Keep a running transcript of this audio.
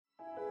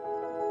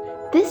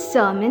This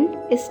sermon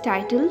is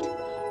titled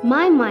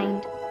My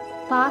Mind,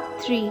 Part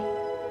 3,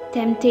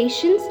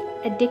 Temptations,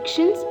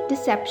 Addictions,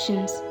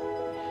 Deceptions.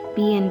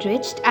 Be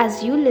enriched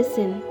as you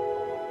listen.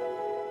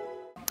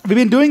 We've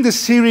been doing this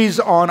series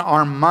on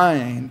our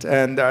mind,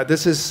 and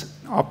this is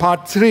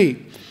part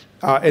 3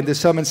 in the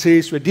sermon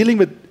series. We're dealing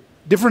with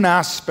different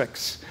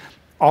aspects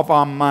of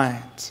our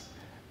mind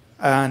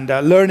and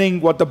learning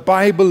what the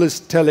Bible is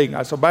telling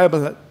us, the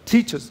Bible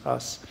teaches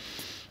us,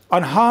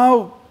 on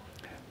how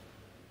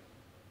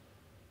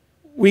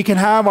we can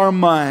have our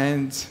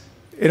minds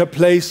in a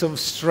place of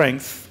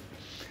strength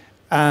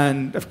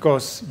and, of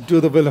course,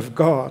 do the will of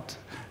God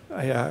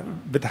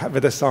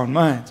with a sound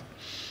mind.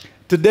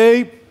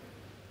 Today,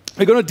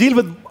 we're going to deal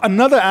with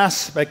another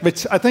aspect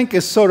which I think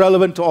is so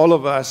relevant to all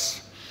of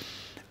us.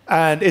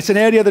 And it's an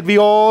area that we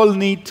all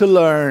need to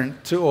learn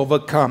to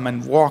overcome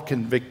and walk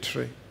in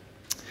victory.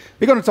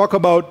 We're going to talk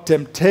about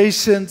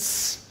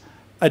temptations,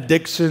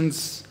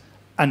 addictions,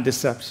 and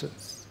deceptions.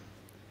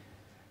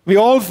 We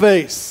all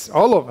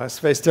of us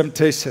face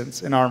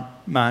temptations in our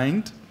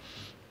mind.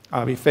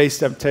 We face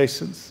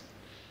temptations.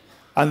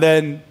 And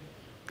then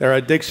there are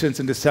addictions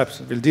and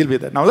deceptions. We'll deal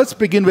with that. Now let's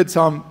begin with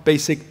some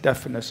basic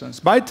definitions.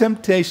 By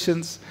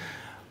temptations,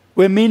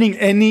 we're meaning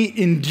any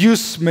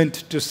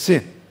inducement to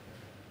sin.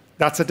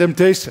 That's a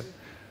temptation.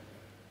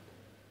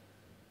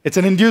 It's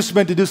an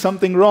inducement to do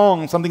something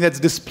wrong, something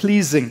that's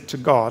displeasing to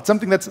God,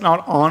 something that's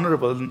not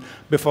honorable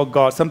before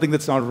God, something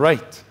that's not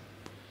right.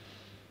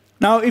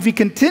 Now, if we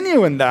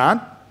continue in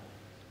that,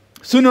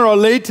 sooner or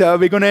later,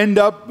 we're going to end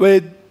up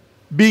with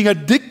being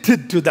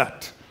addicted to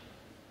that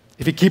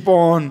if we keep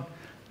on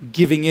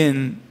giving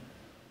in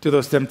to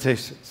those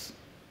temptations.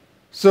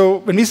 So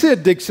when we say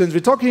addictions,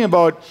 we're talking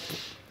about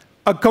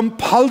a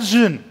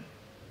compulsion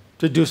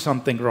to do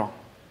something wrong.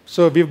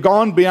 So we've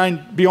gone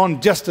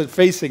beyond just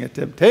facing a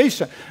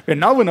temptation. We're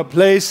now in a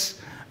place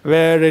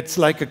where it's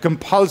like a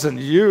compulsion.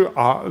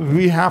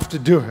 We have to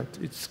do it.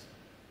 It's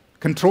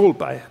controlled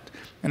by it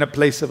in a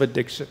place of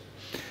addiction.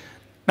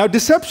 Now,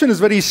 deception is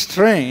very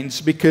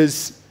strange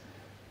because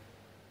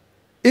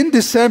in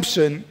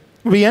deception,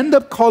 we end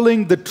up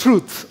calling the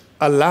truth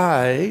a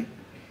lie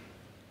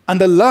and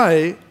the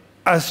lie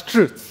as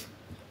truth.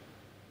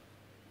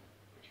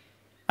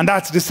 And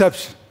that's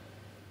deception.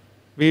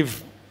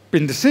 We've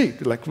been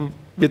deceived. Like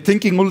we're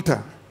thinking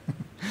ulta.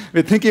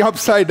 We're thinking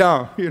upside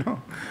down,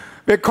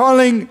 We're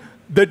calling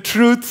the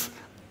truth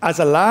as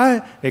a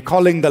lie. We're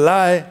calling the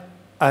lie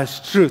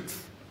as truth.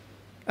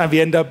 And we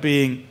end up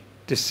being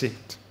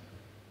deceived.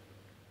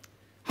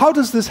 How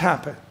does this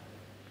happen?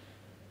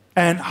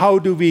 And how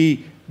do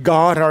we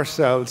guard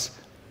ourselves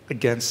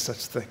against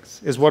such things?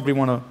 Is what we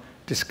want to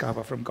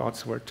discover from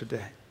God's word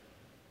today.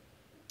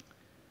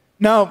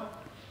 Now,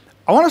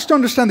 I want us to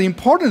understand the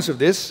importance of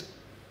this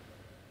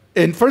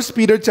in 1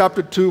 Peter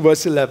chapter 2,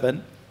 verse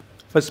 11.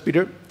 1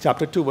 Peter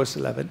chapter 2, verse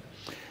 11.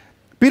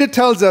 Peter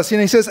tells us,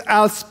 he says,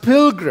 as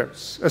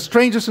pilgrims, as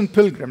strangers and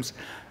pilgrims,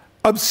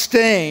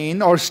 abstain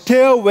or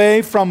stay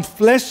away from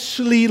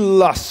fleshly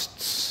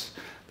lusts.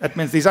 That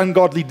means these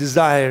ungodly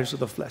desires of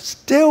the flesh.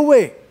 Stay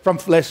away from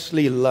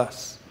fleshly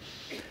lusts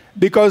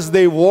because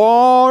they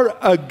war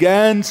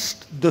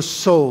against the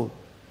soul.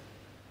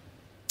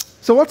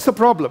 So what's the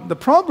problem? The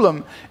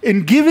problem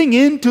in giving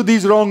in to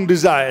these wrong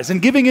desires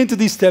and giving into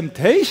these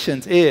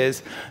temptations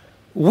is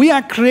we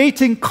are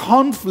creating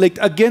conflict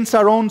against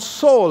our own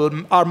soul,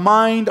 our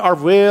mind, our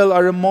will,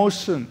 our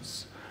emotions.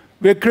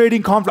 We're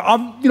creating conflict.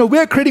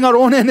 We're creating our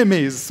own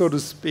enemies, so to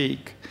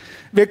speak.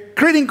 We're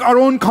creating our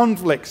own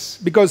conflicts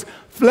because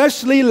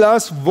fleshly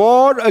lusts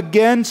war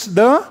against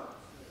the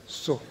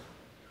soul.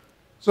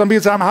 Some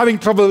people say, I'm having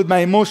trouble with my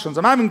emotions.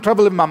 I'm having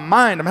trouble with my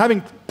mind. I'm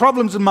having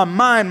problems with my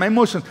mind, my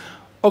emotions.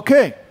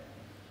 Okay.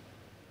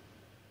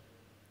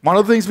 One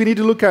of the things we need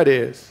to look at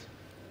is,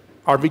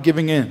 are we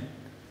giving in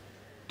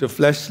to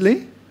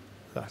fleshly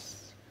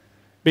lusts?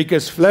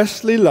 Because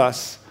fleshly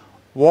lusts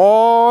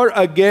war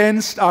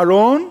against our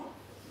own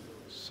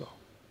soul.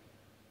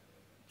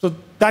 So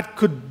that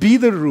could be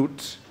the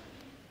root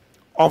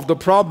of the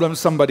problem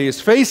somebody is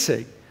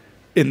facing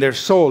in their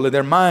soul, in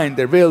their mind,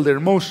 their will, their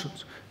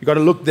emotions. You got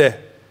to look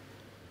there.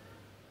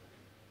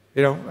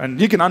 And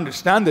you can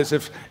understand this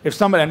if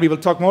somebody, and we will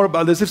talk more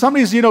about this, if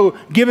somebody's,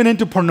 given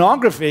into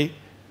pornography,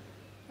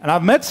 and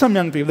I've met some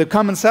young people, they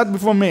come and sat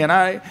before me, and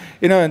I,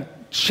 and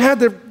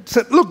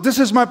said, look, this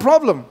is my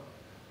problem.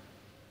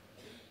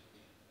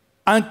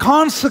 And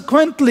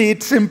consequently,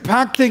 it's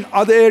impacting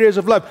other areas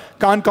of life.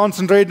 Can't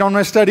concentrate on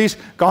my studies,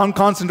 can't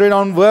concentrate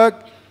on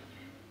work.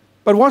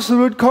 But what's the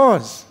root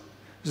cause?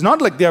 It's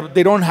not like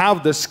they don't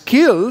have the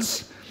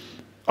skills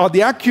or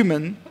the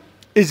acumen.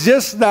 It's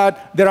just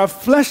that there are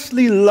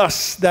fleshly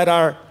lusts that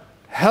are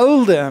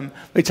held them,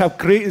 which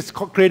is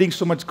creating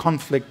so much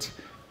conflict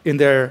in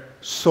their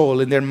soul,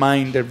 in their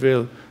mind, their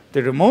will,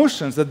 their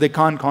emotions, that they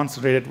can't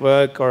concentrate at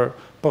work or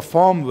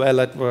perform well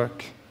at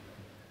work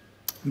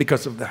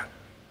because of that.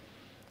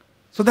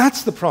 So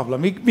that's the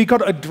problem. We got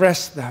to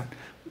address that,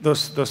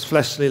 those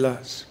fleshly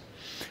lusts.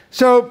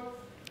 So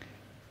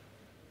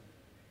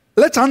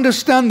let's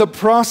understand the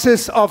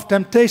process of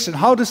temptation.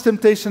 How does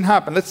temptation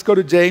happen? Let's go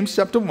to James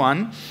chapter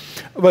 1,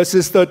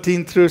 verses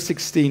 13 through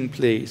 16,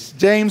 please.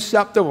 James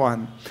chapter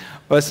 1,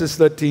 verses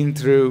 13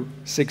 through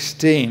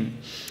 16.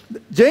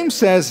 James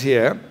says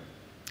here,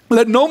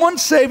 let no one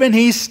say when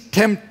he's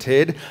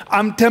tempted,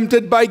 I'm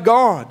tempted by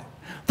God.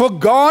 For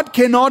God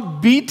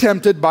cannot be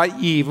tempted by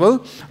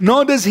evil,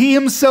 nor does he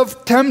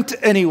himself tempt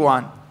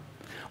anyone.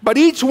 But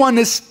each one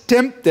is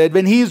tempted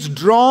when he is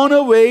drawn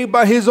away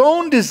by his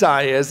own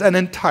desires and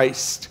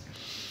enticed.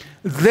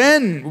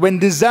 Then, when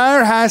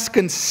desire has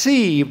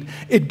conceived,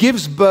 it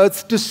gives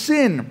birth to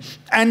sin.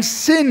 And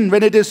sin,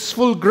 when it is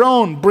full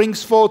grown,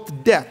 brings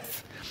forth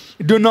death.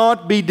 Do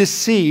not be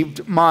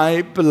deceived,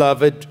 my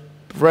beloved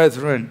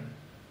brethren.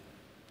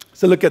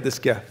 So look at this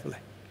carefully.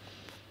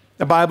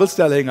 The Bible's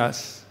telling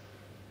us,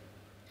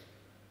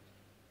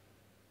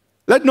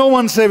 let no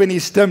one say when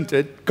he's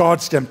tempted,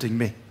 God's tempting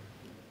me.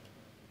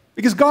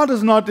 Because God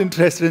is not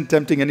interested in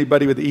tempting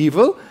anybody with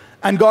evil,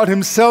 and God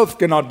himself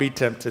cannot be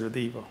tempted with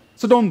evil.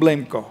 So don't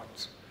blame God.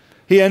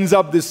 He ends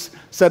up this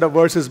set of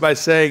verses by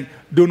saying,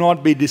 do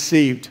not be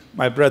deceived,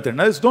 my brethren.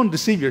 Now, don't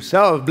deceive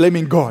yourself,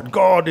 blaming God.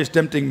 God is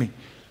tempting me.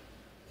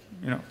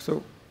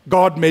 So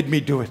God made me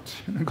do it.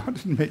 God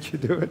didn't make you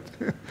do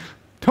it.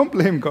 Don't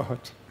blame God.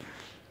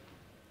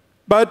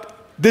 But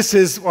this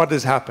is what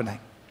is happening.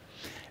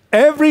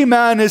 Every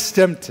man is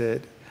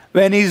tempted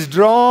when he's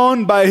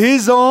drawn by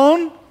his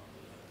own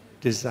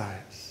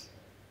desires.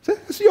 So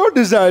it's your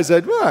desires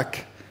at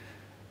work.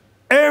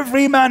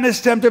 Every man is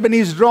tempted when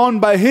he's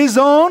drawn by his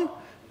own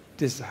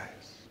desires.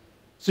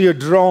 So you're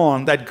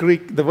drawn.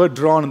 The word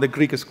drawn in the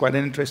Greek is quite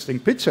an interesting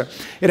picture.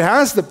 It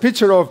has the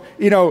picture of,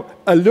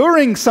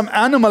 alluring some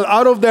animal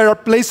out of their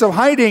place of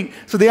hiding,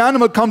 so the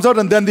animal comes out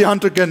and then the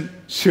hunter can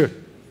shoot.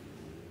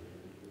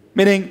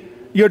 Meaning,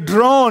 you're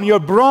drawn, you're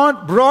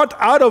brought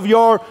out of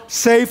your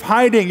safe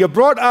hiding. You're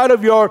brought out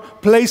of your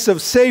place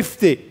of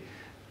safety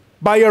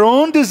by your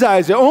own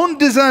desires. Your own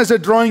desires are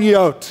drawing you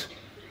out.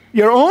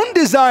 Your own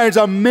desires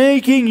are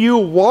making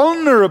you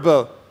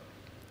vulnerable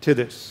to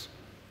this.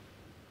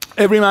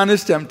 Every man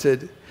is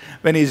tempted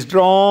when he's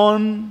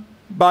drawn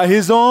by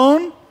his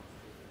own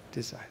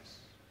desires.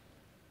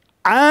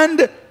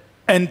 And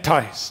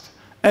enticed.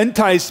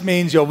 Enticed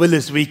means your will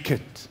is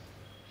weakened.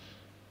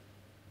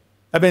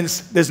 That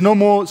means there's no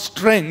more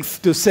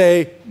strength to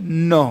say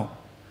no.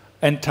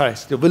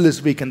 Enticed. The will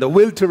is weakened. The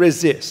will to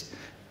resist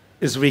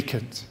is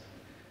weakened.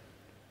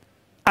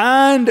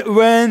 And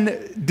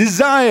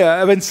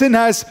when sin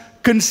has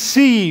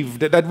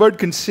conceived, that word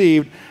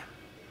conceived,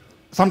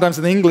 sometimes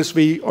in English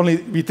we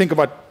think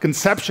about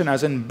conception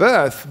as in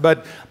birth,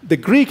 but the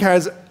Greek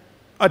has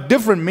a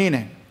different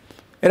meaning.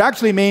 It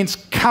actually means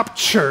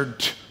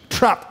captured,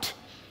 trapped.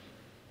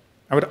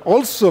 And it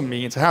also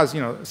means,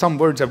 some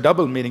words have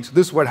double meanings. So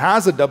this word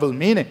has a double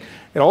meaning.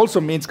 It also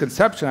means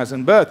conception as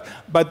in birth,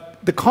 but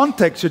the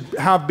context should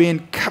have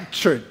been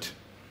captured.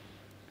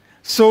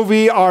 So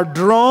we are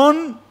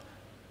drawn,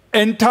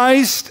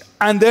 enticed,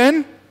 and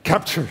then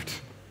captured.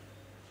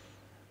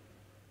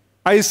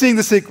 Are you seeing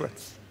the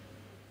sequence?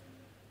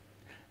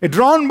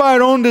 Drawn by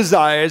our own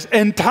desires,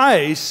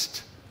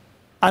 enticed,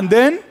 and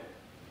then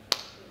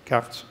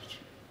captured.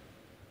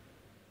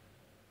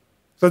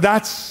 So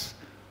that's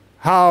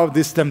how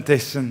this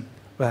temptation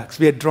works.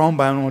 We are drawn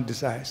by our own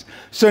desires.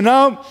 So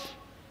now,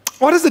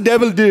 what does the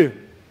devil do?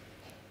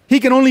 He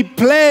can only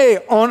play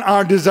on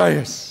our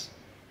desires.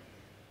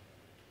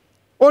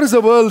 What does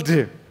the world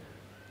do?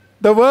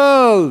 The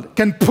world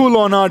can pull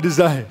on our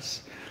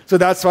desires. So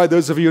that's why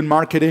those of you in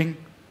marketing,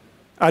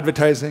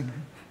 advertising,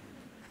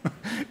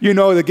 you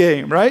know the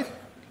game, right?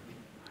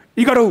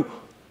 You got to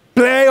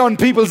play on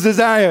people's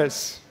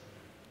desires.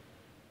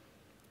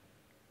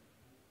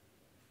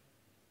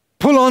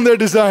 Pull on their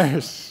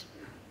desires.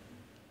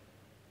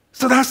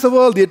 So that's the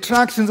world, the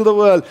attractions of the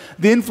world,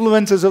 the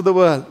influences of the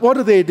world. What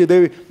do?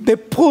 They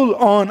pull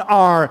on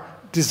our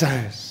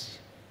desires.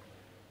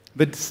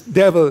 The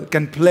devil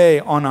can play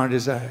on our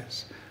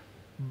desires.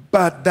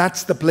 But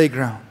that's the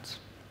playground.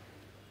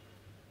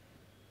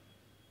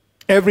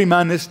 Every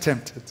man is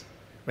tempted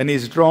when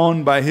he's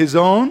drawn by his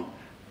own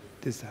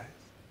desires.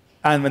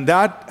 And when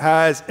that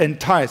has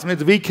enticed, when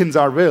it weakens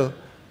our will,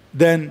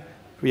 then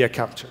we are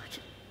captured.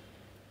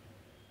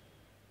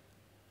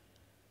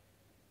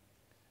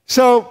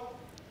 So,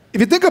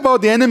 if you think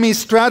about the enemy's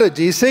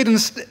strategy,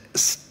 Satan's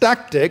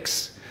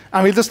tactics,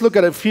 and we'll just look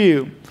at a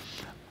few.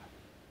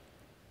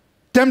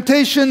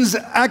 Temptations,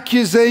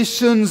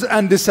 accusations,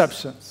 and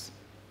deceptions.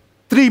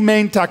 Three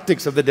main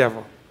tactics of the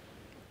devil.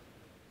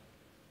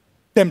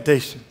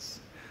 Temptations.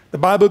 The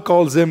Bible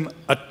calls him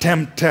a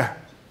tempter.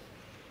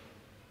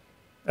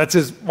 That's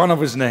one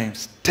of his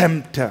names,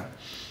 tempter.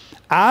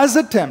 As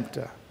a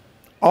tempter,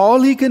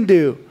 all he can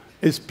do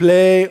is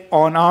play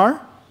on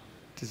our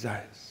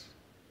desires.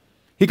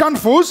 He can't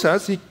force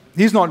us.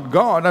 He's not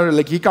God.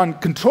 He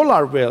can't control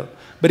our will,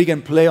 but he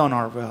can play on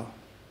our will.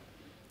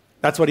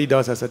 That's what he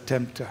does as a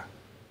tempter.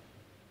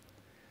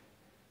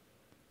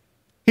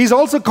 He's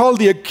also called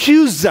the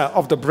accuser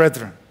of the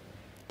brethren.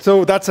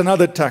 So that's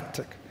another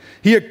tactic.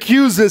 He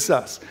accuses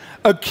us.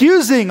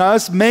 Accusing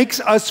us makes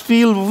us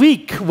feel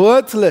weak,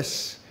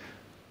 worthless.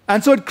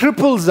 And so it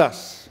cripples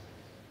us.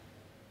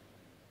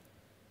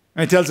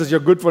 And it tells us you're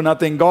good for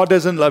nothing. God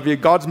doesn't love you.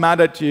 God's mad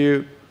at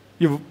you.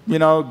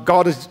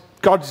 God's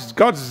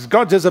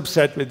just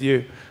upset with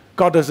you.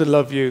 God doesn't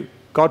love you.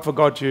 God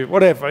forgot you.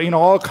 Whatever.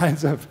 All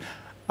kinds of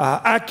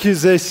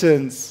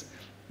accusations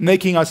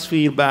making us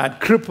feel bad,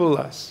 cripple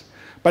us.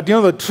 But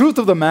the truth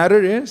of the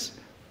matter is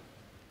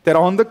that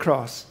on the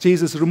cross,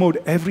 Jesus removed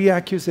every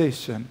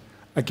accusation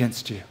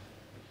against you.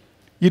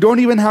 You don't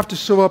even have to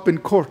show up in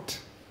court.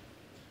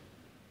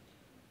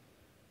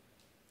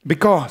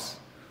 Because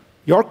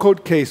your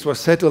court case was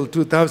settled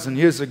 2,000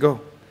 years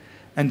ago.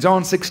 And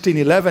John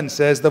 16:11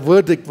 says the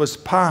verdict was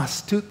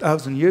passed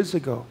 2,000 years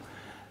ago.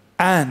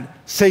 And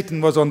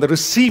Satan was on the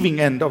receiving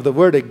end of the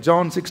verdict.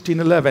 John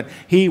 16:11.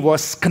 He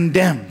was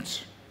condemned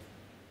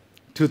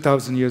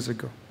 2,000 years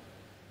ago.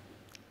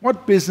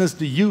 What business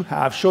do you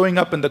have showing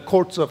up in the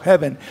courts of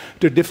heaven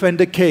to defend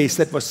a case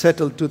that was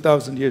settled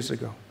 2,000 years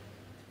ago?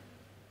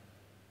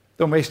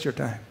 Don't waste your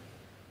time.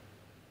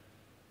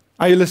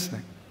 Are you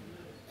listening?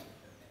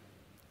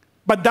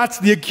 But that's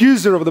the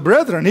accuser of the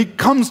brethren. He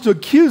comes to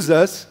accuse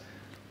us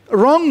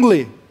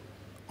wrongly.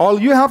 All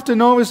you have to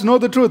know is know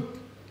the truth.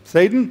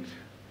 Satan,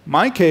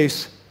 my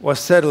case was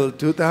settled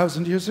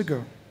 2,000 years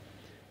ago.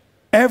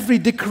 Every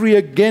decree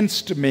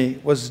against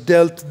me was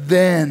dealt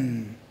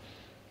then.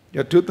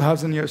 You're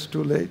 2,000 years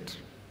too late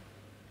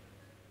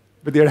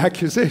with your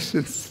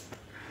accusations.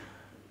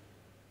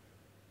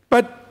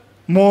 But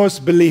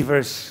most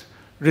believers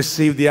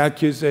receive the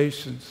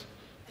accusations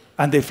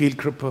and they feel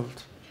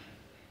crippled.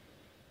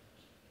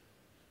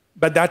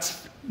 But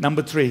that's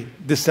number 3,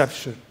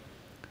 deception.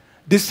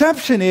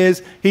 Deception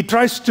is he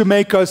tries to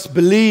make us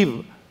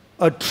believe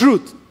a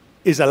truth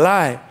is a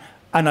lie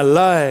and a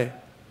lie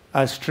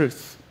as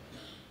truth.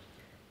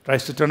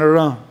 Tries to turn it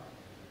around.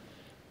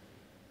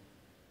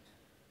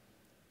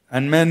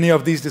 And many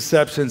of these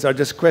deceptions are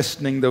just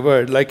questioning the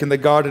word. Like in the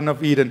Garden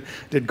of Eden.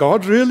 Did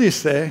God really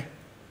say?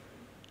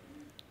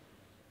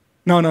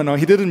 No.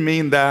 He didn't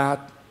mean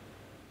that.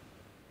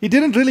 He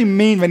didn't really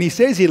mean when he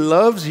says he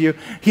loves you.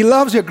 He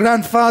loves your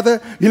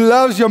grandfather. He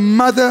loves your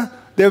mother.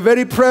 They're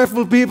very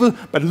prayerful people.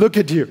 But look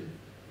at you.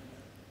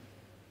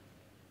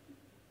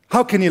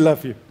 How can he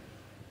love you?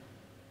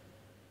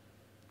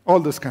 All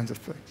those kinds of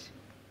things.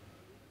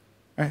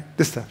 Right?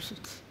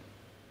 Deceptions.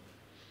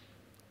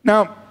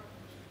 Now,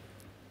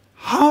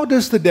 how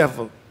does the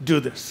devil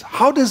do this?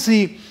 How does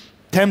he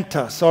tempt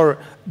us or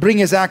bring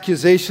his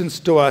accusations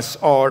to us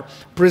or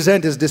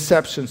present his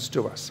deceptions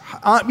to us?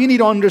 We need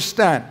to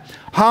understand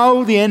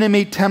how the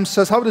enemy tempts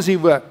us. How does he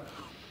work?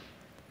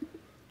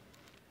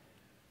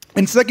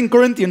 In 2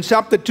 Corinthians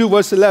chapter 2,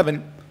 verse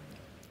 11,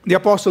 the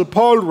Apostle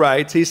Paul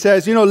writes, he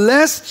says,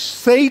 lest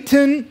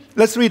Satan,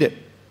 let's read it.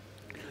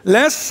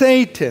 Lest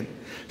Satan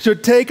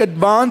should take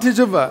advantage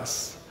of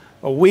us.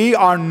 We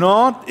are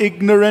not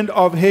ignorant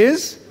of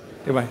his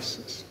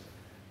devices.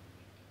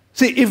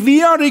 See, if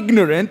we are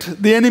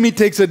ignorant, the enemy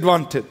takes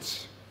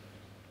advantage.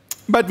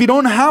 But we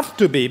don't have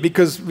to be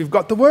because we've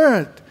got the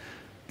Word.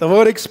 The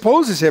Word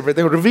exposes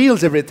everything,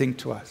 reveals everything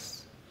to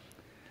us.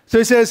 So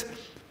he says,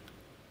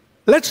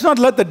 let's not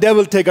let the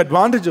devil take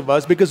advantage of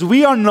us because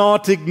we are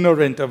not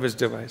ignorant of his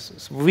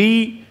devices.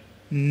 We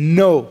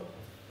know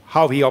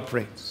how he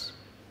operates.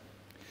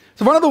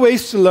 So one of the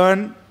ways to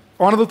learn,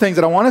 one of the things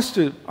that I want us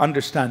to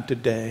understand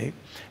today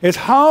is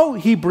how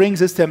he brings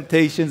his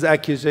temptations,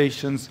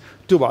 accusations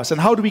to us, and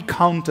how do we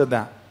counter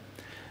that?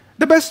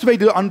 The best way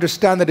to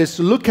understand that is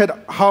to look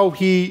at how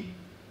he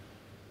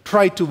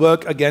tried to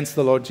work against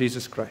the Lord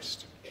Jesus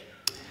Christ.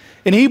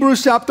 In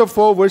Hebrews chapter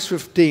 4, verse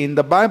 15,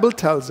 the Bible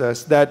tells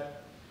us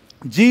that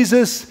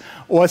Jesus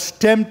was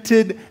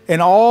tempted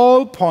in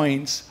all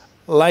points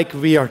like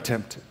we are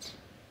tempted.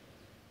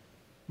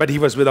 But he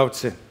was without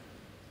sin.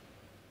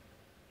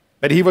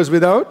 But he was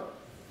without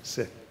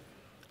sin.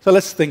 So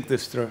let's think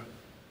this through.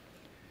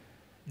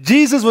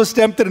 Jesus was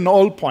tempted in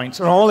all points,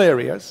 in all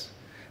areas,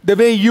 the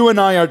way you and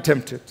I are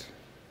tempted.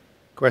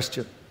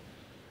 Question.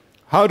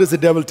 How does the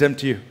devil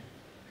tempt you?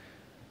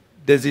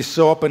 Does he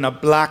show up in a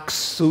black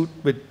suit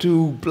with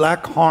 2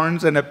 black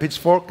horns and a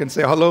pitchfork and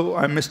say, hello,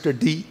 I'm Mr.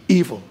 D.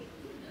 Evil,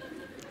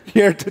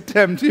 here to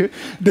tempt you?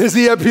 Does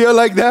he appear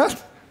like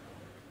that?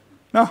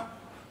 No.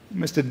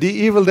 Mr. D.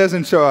 Evil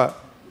doesn't show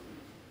up.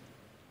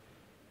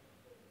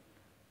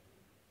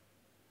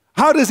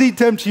 How does he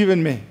tempt you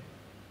and me?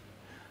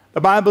 The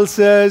Bible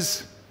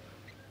says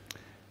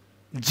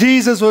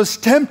Jesus was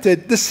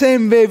tempted the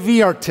same way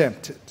we are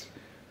tempted.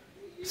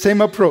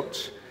 Same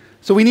approach.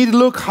 So we need to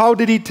look, how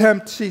did he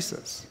tempt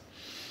Jesus?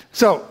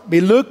 So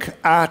we look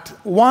at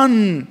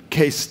one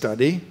case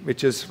study,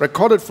 which is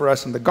recorded for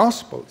us in the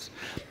Gospels,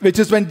 which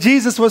is when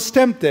Jesus was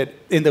tempted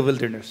in the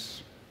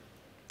wilderness.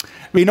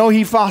 We know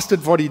he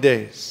fasted 40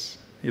 days.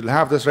 You'll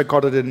have this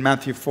recorded in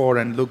Matthew 4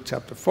 and Luke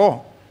chapter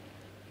 4.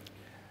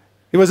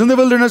 He was in the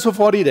wilderness for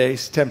 40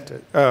 days,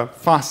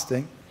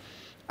 fasting.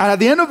 And at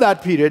the end of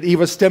that period, he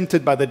was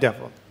tempted by the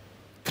devil.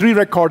 3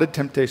 recorded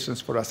temptations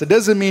for us. It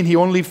doesn't mean he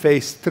only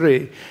faced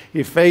 3.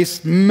 He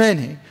faced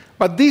many.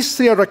 But these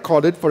 3 are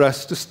recorded for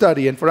us to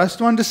study and for us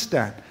to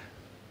understand.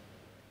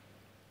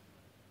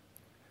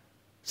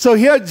 So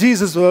here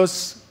Jesus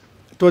was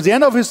towards the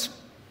end of his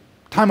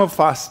time of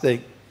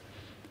fasting.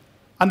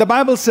 And the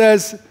Bible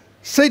says,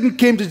 Satan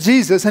came to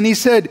Jesus and he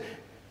said,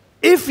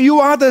 if you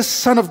are the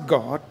Son of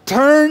God,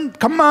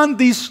 command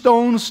these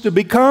stones to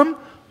become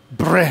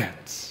bread.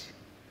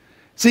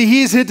 See,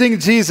 he's hitting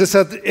Jesus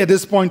at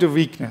his point of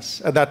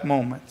weakness at that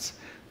moment.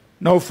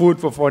 No food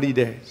for 40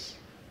 days.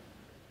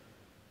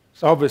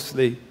 So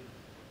obviously,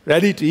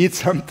 ready to eat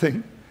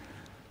something.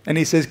 And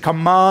he says,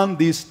 command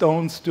these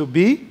stones to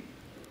be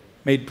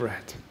made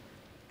bread.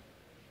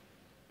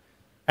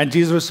 And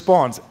Jesus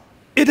responds,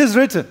 it is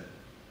written,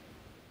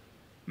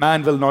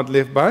 man will not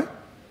live by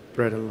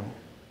bread alone.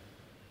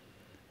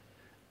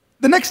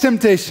 The next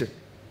temptation.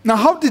 Now,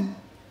 how did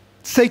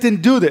Satan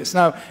do this?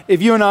 Now,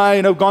 if you and I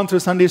have gone through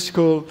Sunday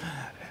school,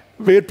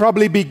 we'd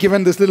probably be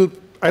given this little,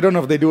 I don't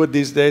know if they do it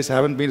these days, I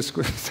haven't been to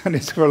school, Sunday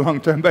school for a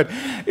long time, but,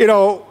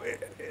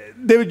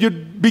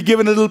 you'd be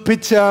given a little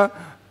picture,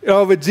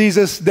 with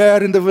Jesus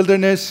there in the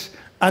wilderness,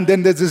 and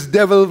then there's this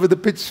devil with a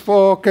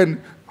pitchfork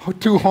and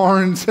 2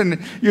 horns,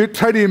 and you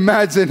try to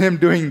imagine him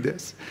doing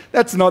this.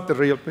 That's not the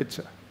real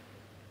picture.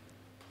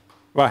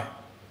 Why?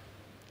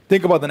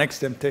 Think about the next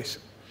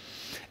temptation.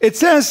 It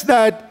says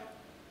that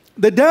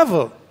the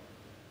devil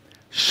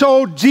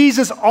showed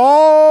Jesus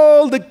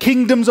all the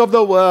kingdoms of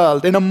the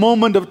world in a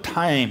moment of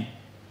time.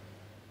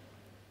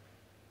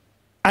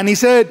 And he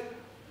said,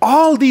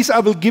 all these I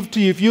will give to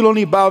you if you'll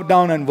only bow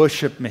down and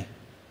worship me.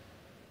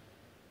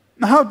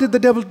 Now, how did the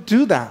devil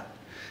do that?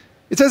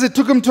 It says it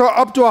took him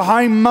up to a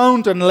high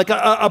mountain, like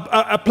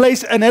a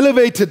place, an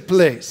elevated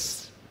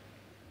place.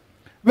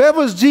 Where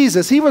was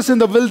Jesus? He was in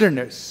the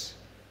wilderness.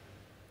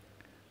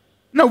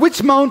 Now,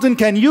 which mountain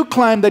can you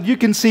climb that you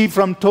can see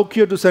from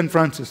Tokyo to San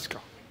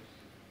Francisco?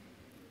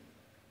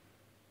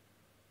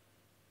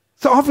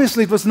 So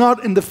obviously it was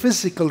not in the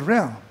physical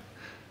realm.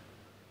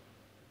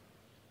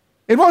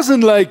 It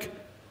wasn't like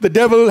the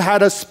devil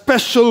had a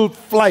special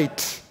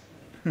flight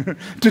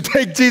to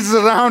take Jesus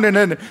around and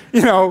then,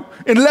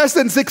 in less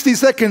than 60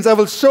 seconds, I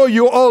will show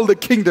you all the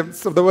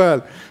kingdoms of the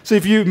world. So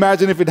if you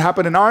imagine if it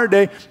happened in our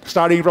day,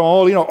 starting from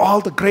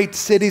all the great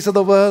cities of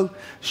the world,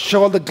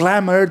 show all the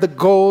glamour, the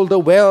gold, the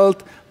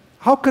wealth,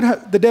 how could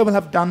the devil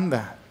have done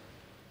that?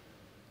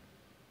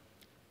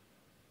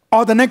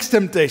 Or the next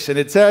temptation,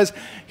 it says,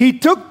 he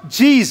took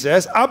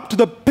Jesus up to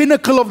the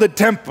pinnacle of the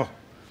temple.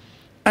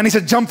 And he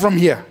said, jump from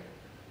here,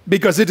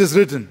 because it is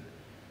written,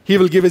 he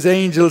will give his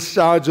angels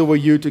charge over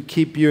you to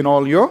keep you in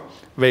all your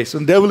ways. So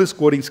the devil is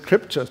quoting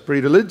scriptures,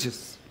 pretty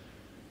religious.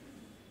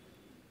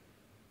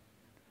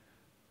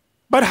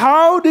 But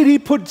how did he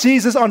put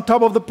Jesus on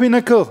top of the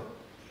pinnacle?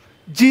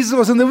 Jesus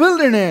was in the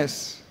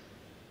wilderness.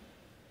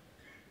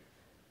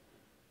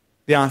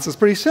 The answer is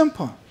pretty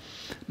simple.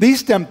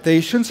 These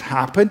temptations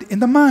happened in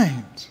the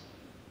mind.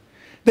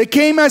 They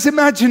came as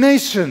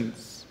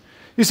imaginations.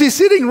 You see,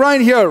 sitting right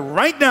here,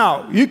 right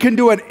now, you can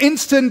do an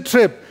instant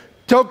trip.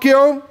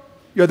 Tokyo,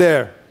 you're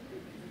there.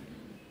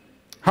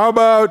 How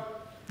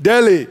about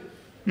Delhi?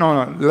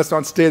 No, let's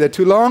not stay there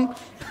too long.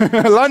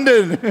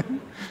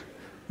 London,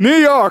 New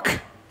York,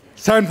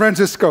 San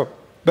Francisco,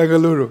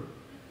 Bengaluru.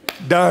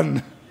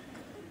 Done.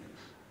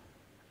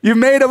 You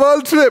made a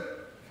world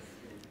trip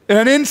in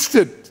an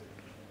instant.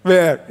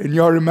 Where? In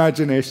your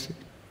imagination.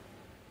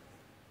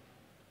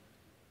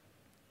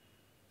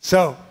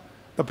 So,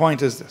 the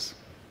point is this.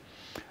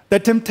 The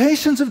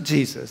temptations of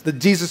Jesus that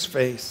Jesus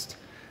faced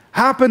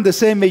happened the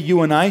same way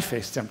you and I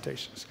face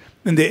temptations,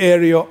 in the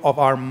area of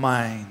our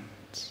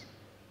minds.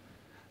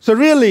 So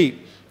really,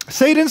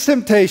 Satan's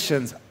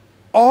temptations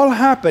all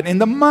happen in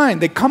the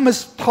mind. They come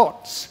as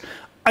thoughts,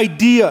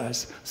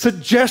 ideas,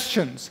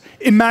 suggestions,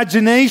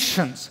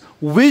 imaginations,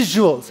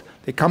 visuals.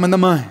 They come in the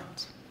mind.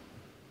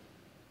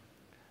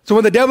 So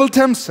when the devil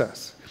tempts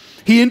us,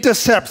 he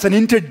intercepts and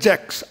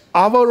interjects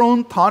our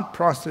own thought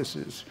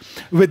processes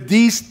with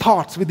these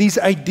thoughts, with these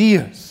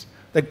ideas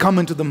that come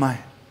into the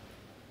mind.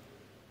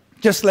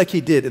 Just like he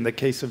did in the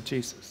case of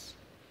Jesus.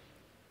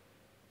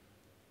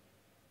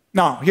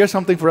 Now, here's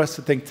something for us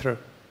to think through.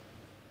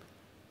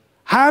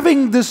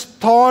 Having this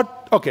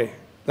thought, okay,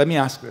 let me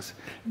ask this.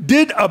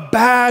 Did a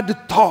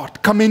bad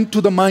thought come into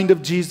the mind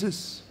of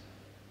Jesus?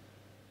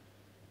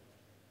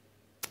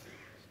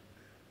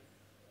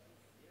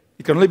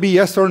 It can only be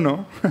yes or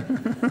no.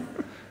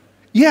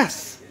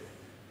 Yes.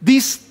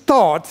 These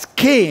thoughts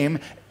came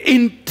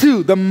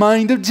into the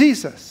mind of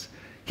Jesus.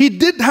 He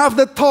did have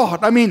the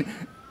thought.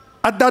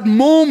 At that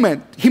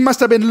moment, he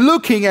must have been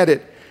looking at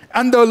it.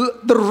 And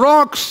the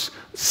rocks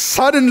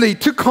suddenly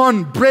took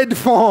on bread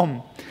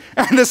form.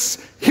 And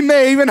he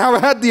may even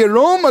have had the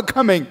aroma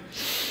coming.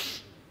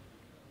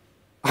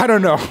 I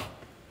don't know.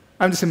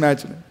 I'm just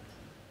imagining.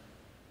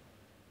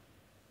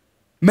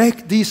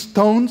 Make these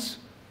stones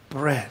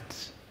bread.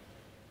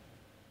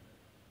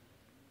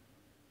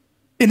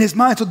 in his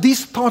mind. So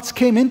these thoughts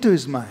came into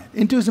his mind,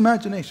 into his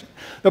imagination.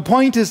 The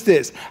point is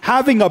this: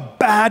 having a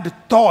bad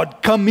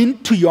thought come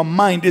into your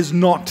mind is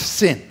not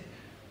sin.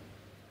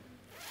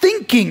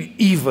 Thinking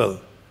evil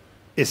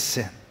is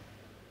sin.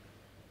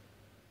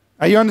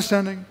 Are you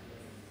understanding?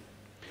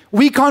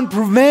 We can't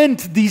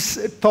prevent these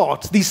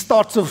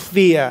thoughts of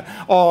fear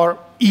or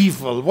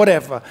evil,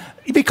 whatever.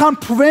 We can't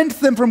prevent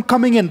them from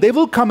coming in. They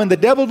will come, and the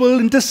devil will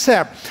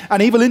intercept,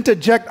 and he will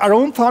interject our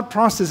own thought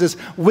processes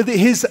with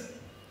his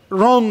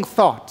wrong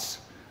thoughts.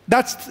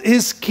 That's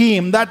his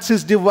scheme. That's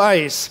his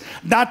device.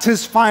 That's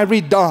his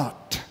fiery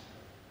dart.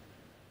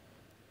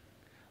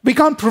 We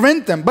can't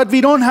prevent them, but we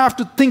don't have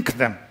to think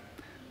them.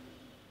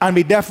 And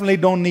we definitely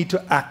don't need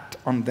to act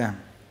on them.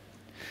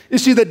 You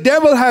see, the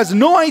devil has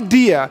no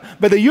idea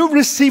whether you've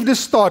received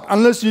his thought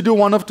unless you do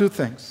one of two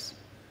things.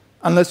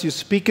 Unless you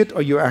speak it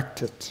or you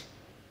act it.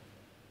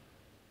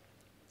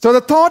 So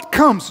the thought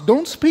comes.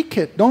 Don't speak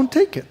it. Don't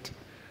take it.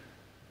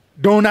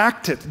 Don't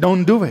act it.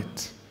 Don't do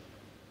it.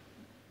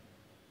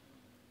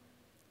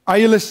 Are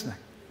you listening?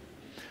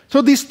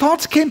 So these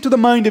thoughts came to the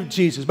mind of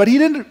Jesus, but he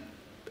didn't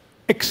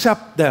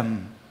accept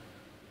them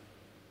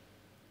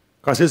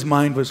because his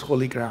mind was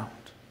holy ground,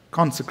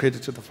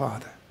 consecrated to the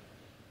Father.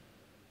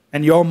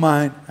 And your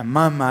mind and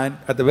my mind,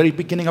 at the very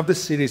beginning of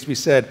this series, we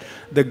said,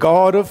 the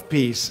God of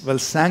peace will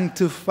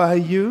sanctify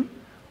you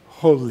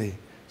wholly,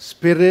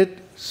 spirit,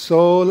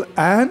 soul,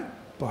 and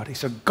body.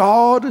 So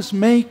God is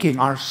making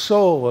our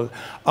soul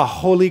a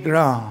holy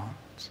ground.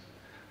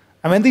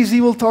 And when these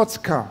evil thoughts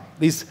come,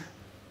 these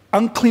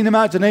unclean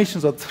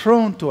imaginations are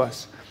thrown to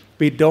us,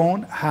 we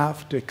don't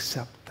have to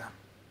accept them.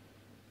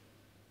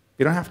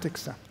 We don't have to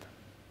accept them.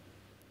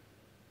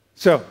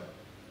 So,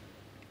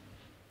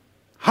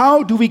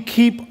 how do we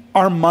keep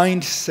our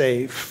mind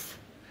safe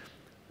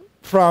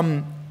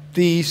from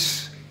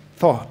these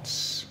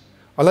thoughts?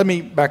 Well, let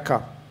me back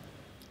up.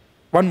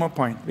 One more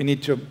point we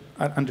need to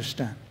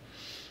understand.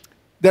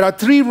 There are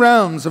three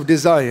realms of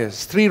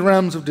desires,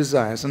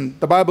 and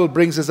the Bible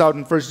brings us out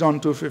in 1 John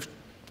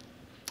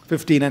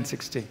 2:15 and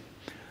 16.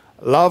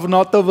 Love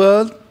not the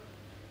world.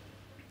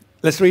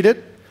 Let's read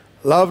it.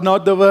 Love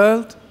not the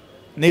world,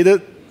 neither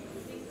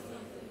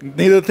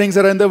things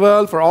that are in the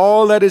world, for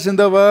all that is in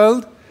the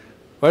world.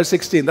 Verse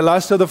 16, the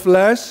lust of the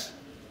flesh,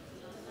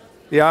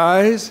 the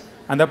eyes,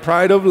 and the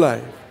pride of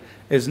life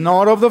is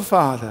not of the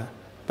Father,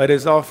 but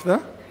is of the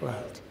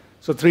world.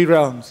 So three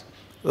realms.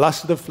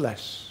 Lust of the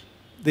flesh,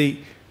 the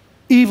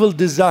evil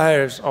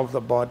desires of the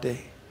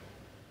body.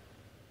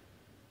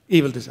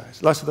 Evil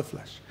desires, lust of the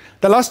flesh.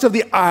 The lust of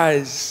the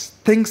eyes,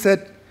 things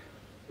that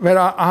where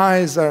our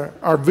eyes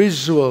are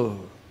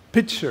visual,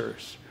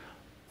 pictures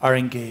are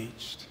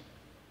engaged.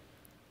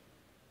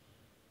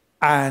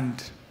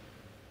 And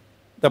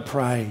the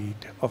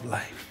pride of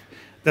life,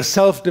 the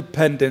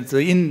self-dependence,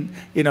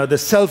 the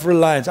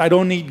self-reliance. I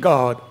don't need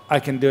God.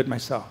 I can do it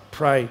myself.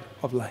 Pride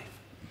of life.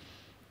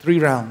 Three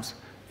realms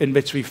in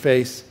which we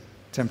face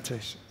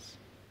temptations.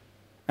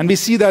 And we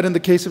see that in the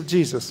case of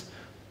Jesus.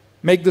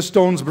 Make the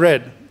stones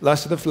bread,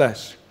 lust of the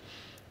flesh.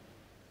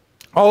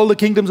 All the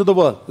kingdoms of the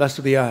world, lust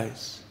of the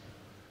eyes.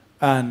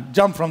 And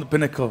jump from the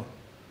pinnacle,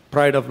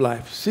 pride of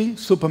life. See,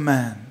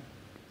 Superman.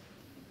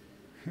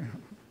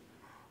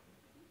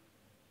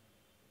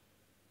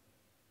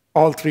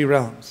 All three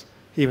realms,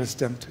 he was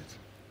tempted.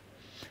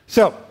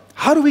 So,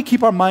 how do we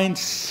keep our minds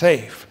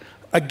safe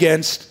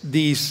against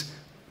these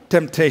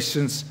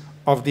temptations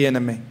of the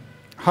enemy?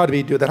 How do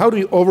we do that? How do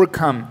we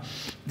overcome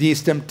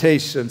these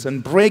temptations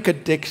and break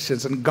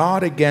addictions and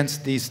guard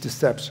against these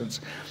deceptions?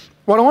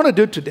 What I want to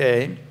do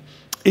today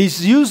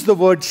is use the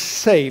word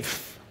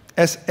SAFE,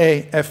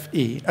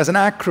 S-A-F-E, as an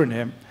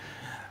acronym,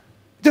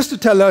 just to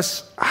tell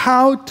us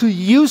how to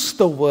use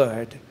the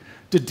word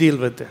to deal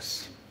with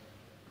this.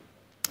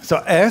 So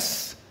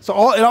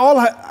it all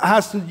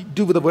has to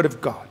do with the word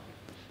of God.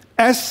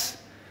 S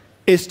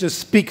is to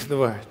speak the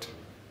word.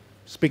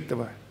 Speak the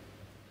word.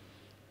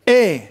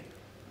 A,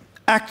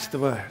 act the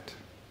word.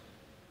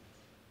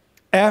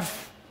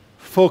 F,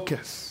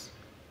 focus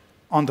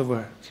on the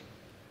word.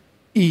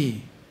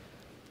 E,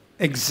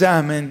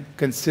 examine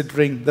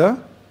considering the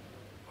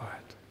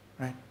word.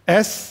 Right?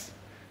 S,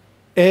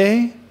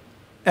 A,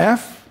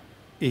 F,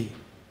 E.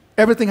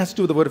 Everything has to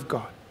do with the word of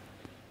God.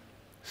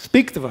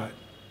 Speak the word.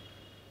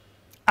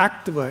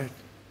 Act the word,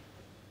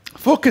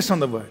 focus on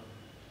the word,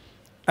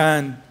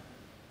 and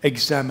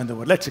examine the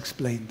word. Let's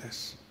explain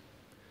this.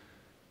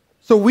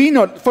 So we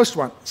know, first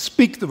one,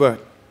 speak the word.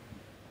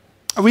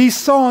 We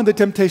saw the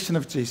temptation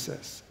of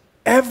Jesus.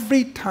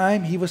 Every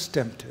time he was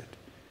tempted,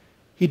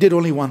 he did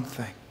only one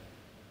thing.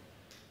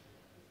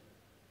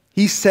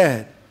 He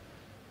said,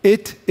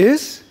 "It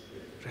is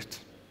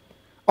written."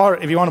 Or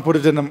if you want to put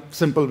it in a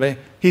simple way,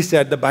 he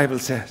said, "The Bible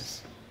says."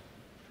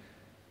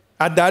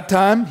 At that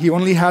time, he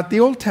only had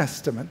the Old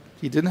Testament.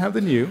 He didn't have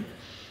the New.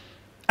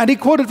 And he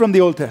quoted from the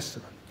Old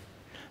Testament.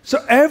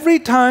 So every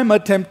time a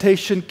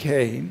temptation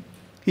came,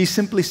 he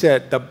simply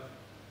said,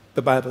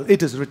 the Bible,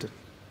 it is written.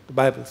 The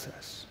Bible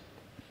says.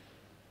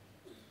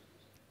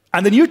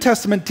 And the New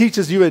Testament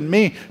teaches you and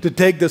me to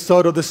take the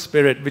sword of the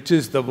Spirit, which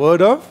is the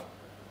word of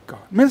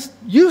God. Means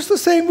use the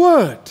same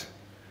word.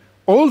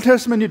 Old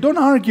Testament, you don't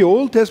argue.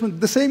 Old Testament,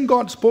 the same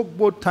God spoke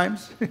both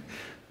times.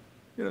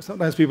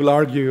 Sometimes people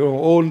argue,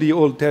 only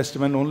Old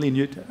Testament, only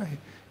New Testament.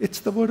 It's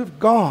the word of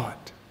God.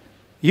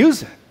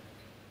 Use it.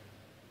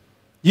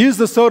 Use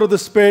the sword of the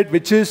Spirit,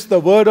 which is the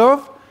word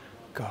of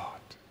God.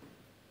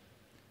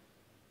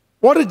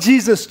 What did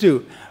Jesus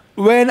do?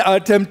 When a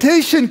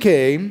temptation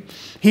came,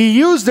 he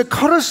used the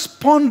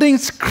corresponding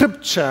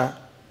scripture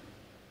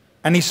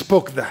and he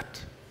spoke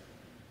that.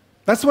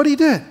 That's what he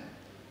did.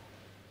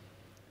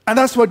 And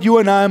that's what you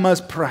and I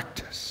must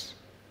practice.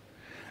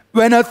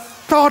 When a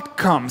thought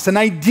comes, an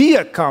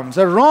idea comes,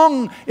 a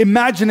wrong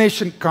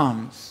imagination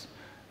comes,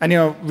 and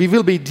we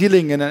will be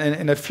dealing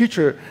in a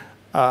future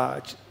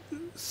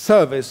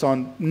service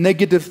on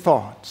negative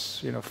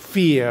thoughts,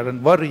 fear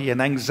and worry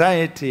and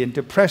anxiety and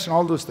depression,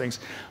 all those things.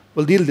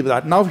 We'll deal with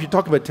that. Now, if you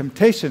talk about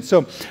temptation,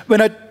 so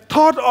when a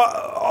thought,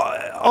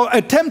 or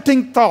a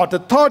tempting thought, a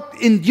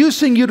thought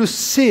inducing you to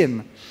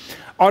sin,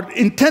 or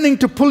intending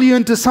to pull you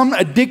into some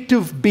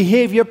addictive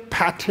behavior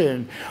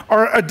pattern,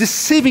 or a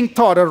deceiving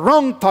thought, a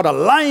wrong thought, a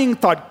lying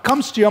thought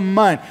comes to your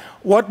mind,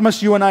 what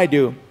must you and I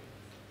do?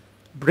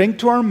 Bring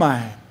to our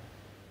mind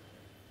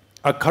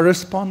a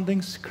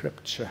corresponding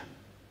scripture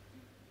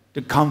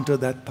to counter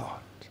that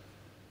thought.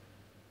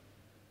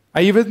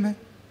 Are you with me?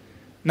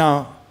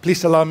 Now,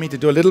 please allow me to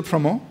do a little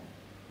promo.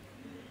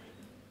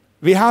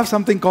 We have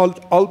something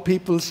called All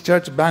People's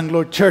Church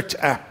Bangalore Church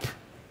app.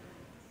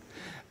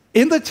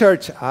 In the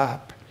church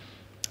app,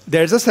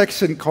 there's a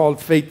section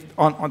called Faith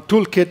on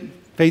Toolkit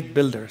Faith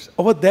Builders.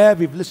 Over there,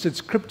 we've listed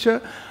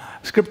scriptures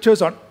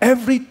on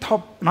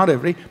not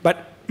every,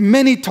 but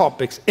many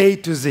topics, A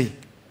to Z.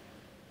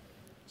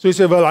 So you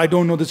say, well, I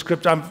don't know the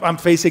scripture. I'm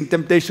facing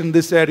temptation in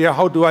this area.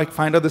 How do I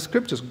find other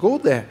scriptures? Go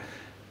there.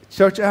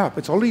 Church app.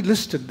 It's already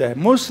listed there.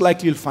 Most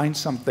likely you'll find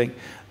something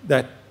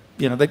that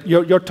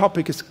your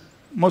topic is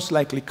most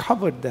likely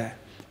covered there.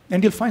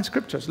 And you'll find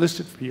scriptures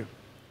listed for you.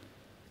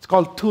 It's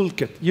called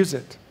Toolkit. Use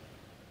it.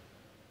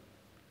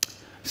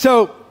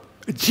 So,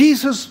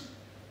 Jesus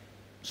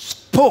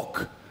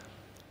spoke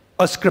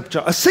a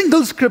scripture, a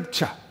single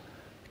scripture.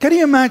 Can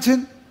you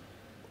imagine?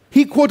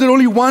 He quoted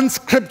only one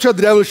scripture,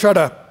 the devil shut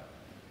up.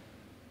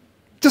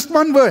 Just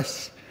one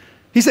verse.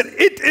 He said,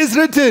 "It is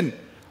written,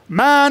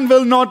 man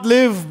will not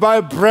live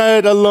by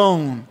bread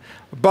alone,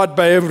 but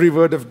by every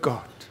word of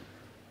God."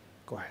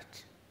 Go ahead.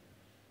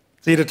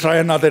 So you need to try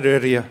another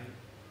area.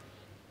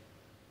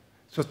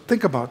 So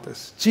think about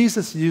this.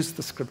 Jesus used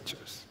the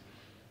scriptures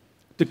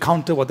to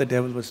counter what the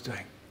devil was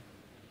doing.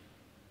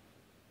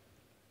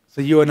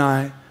 So you and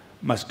I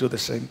must do the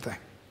same thing.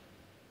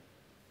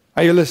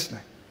 Are you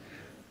listening?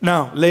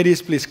 Now,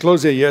 ladies, please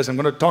close your ears. I'm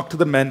going to talk to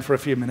the men for a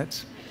few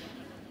minutes.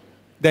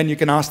 Then you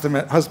can ask them,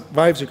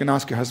 wives, you can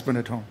ask your husband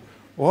at home,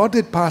 what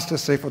did pastor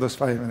say for those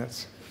 5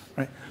 minutes?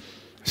 Right?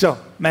 So,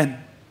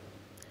 men.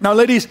 Now,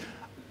 ladies,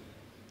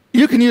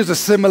 you can use a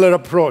similar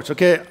approach,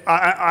 okay?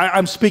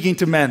 I'm speaking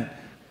to men.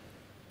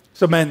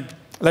 So, men,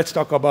 let's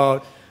talk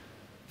about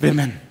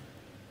women.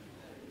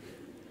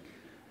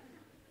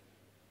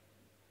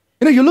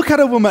 You look at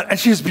a woman and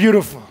she's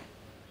beautiful.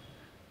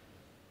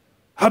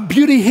 Her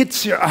beauty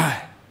hits your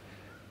eye.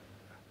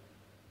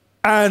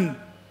 And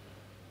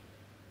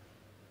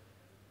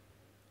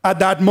at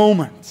that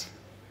moment,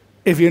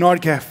 if you're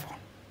not careful,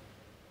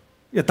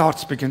 your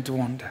thoughts begin to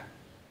wander.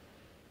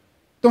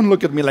 Don't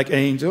look at me like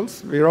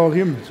angels. We're all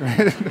humans,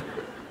 right?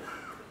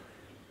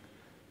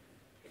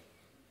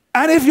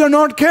 And if you're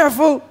not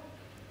careful,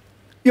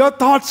 your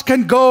thoughts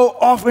can go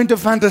off into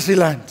fantasy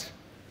land.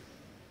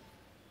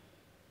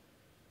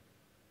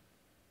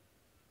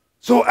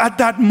 So at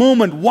that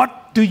moment,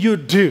 what do you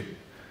do?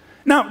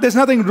 Now, there's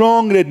nothing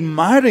wrong with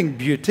admiring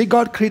beauty.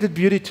 God created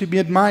beauty to be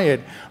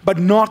admired, but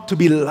not to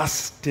be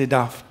lusted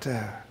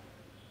after.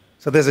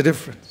 So there's a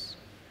difference.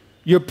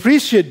 You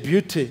appreciate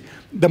beauty.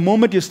 The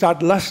moment you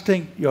start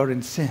lusting, you're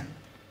in sin.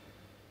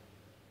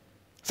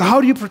 So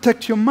how do you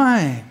protect your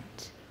mind?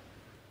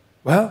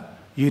 Well,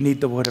 you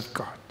need the Word of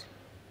God.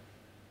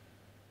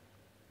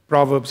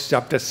 Proverbs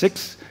chapter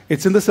 6.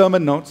 It's in the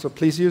sermon notes, so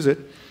please use it.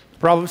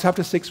 Proverbs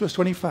chapter 6, verse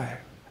 25.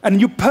 And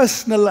you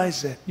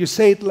personalize it. You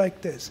say it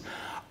like this.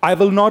 I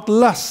will not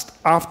lust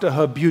after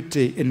her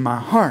beauty in my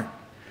heart,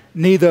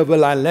 neither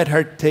will I let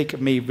her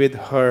take me with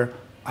her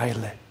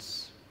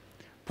eyelids.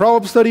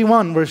 Proverbs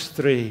 31, verse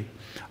 3.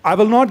 I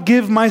will not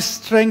give my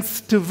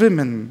strength to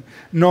women,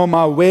 nor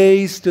my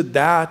ways to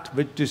that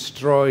which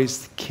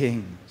destroys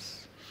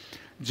kings.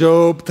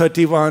 Job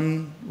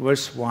 31,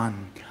 verse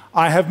 1.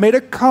 I have made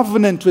a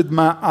covenant with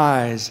my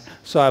eyes,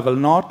 so I will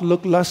not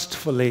look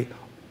lustfully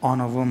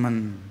on a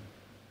woman.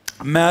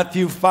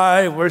 Matthew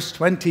 5, verse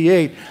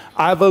 28,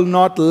 I will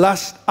not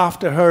lust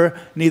after her,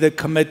 neither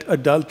commit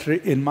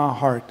adultery in my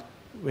heart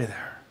with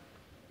her.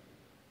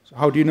 So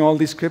how do you know all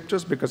these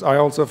scriptures? Because I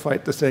also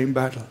fight the same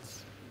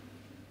battles.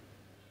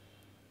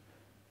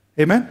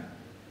 Amen?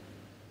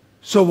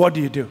 So what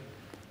do?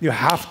 You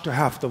have to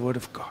have the Word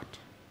of God.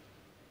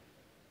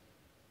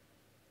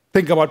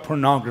 Think about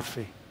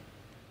pornography.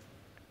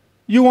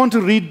 You want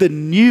to read the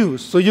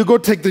news, so you go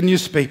take the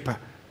newspaper.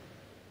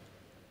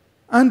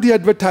 And the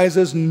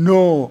advertisers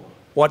know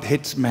what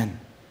hits men.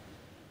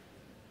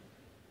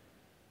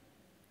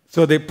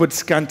 So they put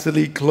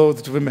scantily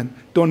clothed women.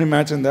 Don't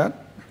imagine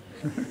that.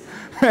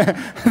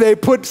 They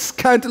put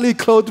scantily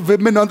clothed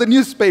women on the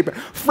newspaper.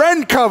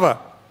 Front cover.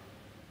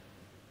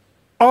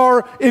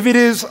 Or if it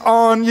is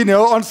on,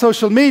 on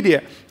social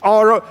media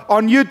or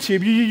on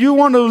YouTube, you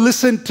want to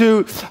listen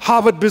to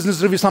Harvard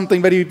Business Review,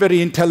 something very,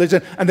 very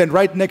intelligent, and then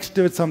right next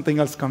to it, something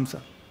else comes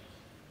up.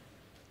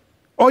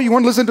 Or you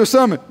want to listen to a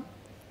sermon.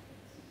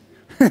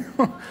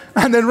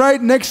 And then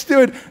right next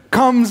to it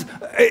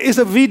is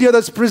a video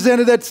that's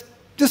presented that's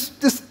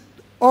just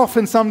off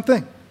in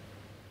something.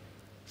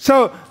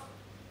 So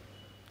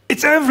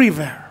it's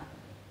everywhere.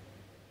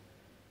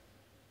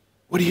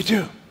 What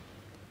do?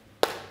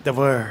 The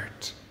Word.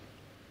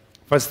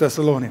 1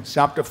 Thessalonians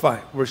chapter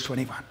 5, verse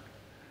 21.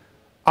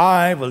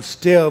 I will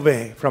stay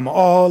away from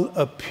all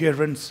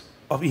appearance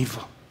of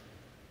evil.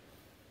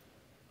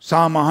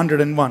 Psalm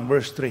 101,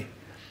 verse 3.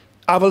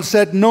 I will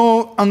set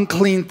no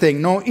unclean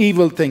thing, no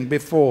evil thing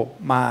before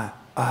my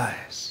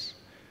eyes.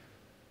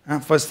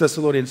 And 1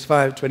 Thessalonians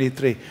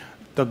 5:23.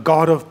 The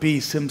God of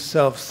peace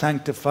himself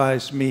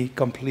sanctifies me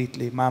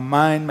completely. My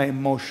mind, my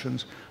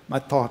emotions, my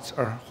thoughts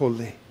are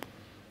holy.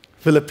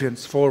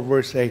 Philippians 4,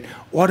 verse 8.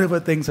 Whatever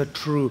things are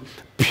true,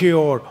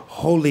 pure,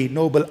 holy,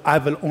 noble, I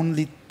will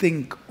only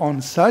think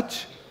on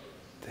such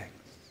things.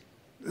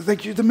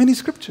 Thank you, the many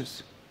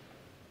scriptures.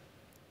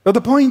 But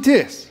the point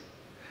is,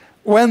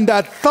 when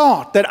that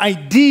thought, that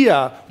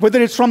idea,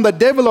 whether it's from the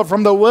devil or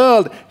from the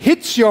world,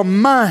 hits your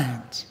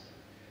mind,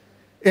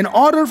 in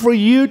order for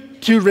you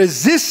to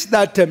resist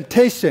that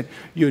temptation,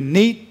 you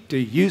need to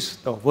use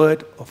the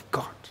Word of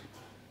God.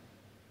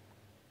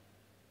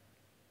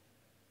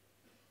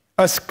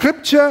 A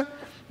scripture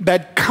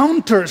that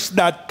counters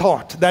that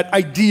thought, that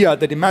idea,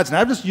 that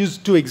imagination. I've just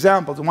used two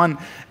examples. One,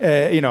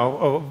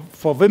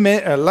 for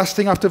women,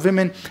 lusting after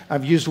women.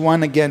 I've used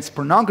one against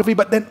pornography.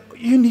 But then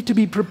you need to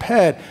be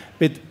prepared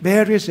with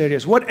various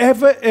areas.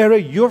 Whatever area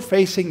you're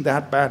facing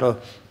that battle,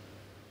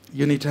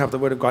 you need to have the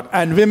Word of God.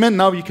 And women,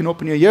 now you can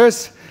open your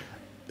ears.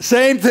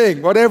 Same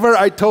thing. Whatever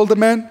I told the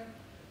men,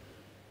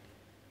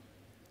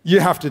 you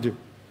have to do.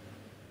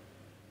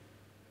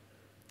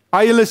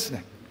 Are you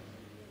listening?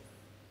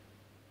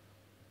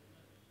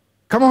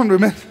 Come on,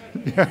 women.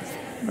 Yes.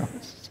 No.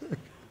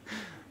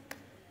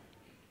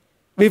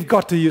 We've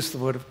got to use the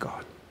Word of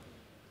God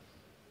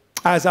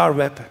as our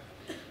weapon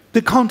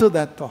to counter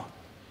that thought.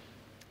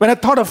 When a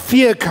thought of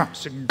fear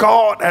comes,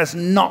 God has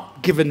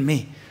not given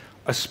me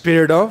a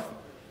spirit of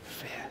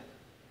fear.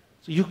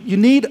 So you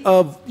need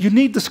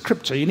the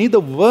scripture, you need the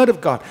Word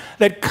of God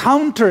that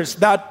counters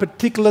that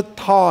particular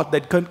thought,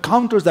 that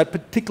counters that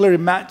particular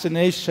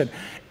imagination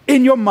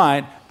in your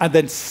mind, and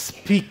then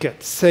speak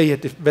it, say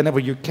it whenever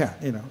you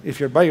can. If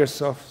you're by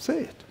yourself,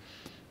 say it.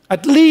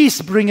 At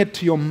least bring it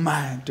to your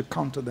mind to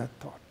counter that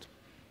thought.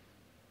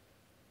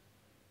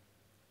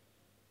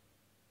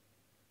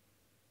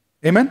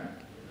 Amen?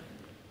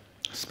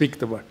 Speak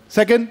the Word.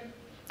 Second,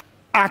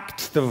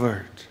 act the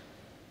Word.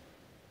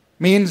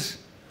 Means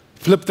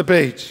flip the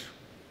page.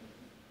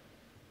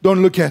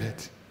 Don't look at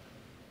it.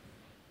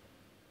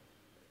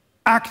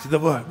 Act the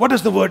Word. What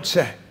does the Word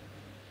say?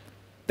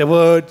 The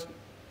Word,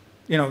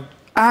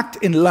 act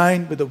in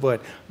line with the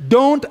Word.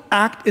 Don't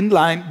act in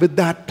line with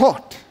that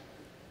thought.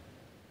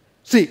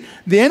 See,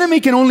 the enemy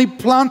can only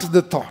plant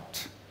the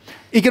thought.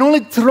 He can only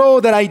throw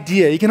that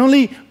idea. He can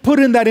only put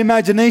in that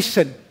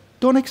imagination.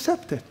 Don't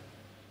accept it.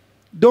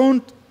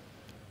 Don't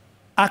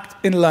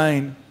act in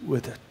line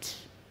with it.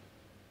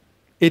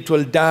 It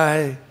will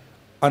die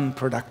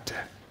unproductive.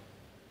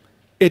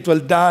 It will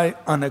die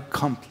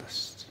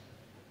unaccomplished.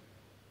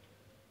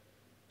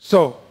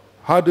 So,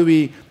 how do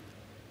we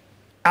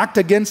act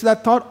against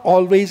that thought?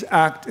 Always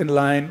act in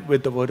line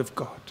with the Word of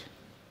God.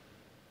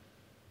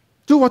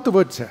 Do what the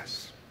Word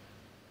says.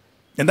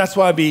 And that's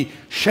why we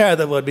share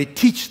the Word, we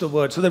teach the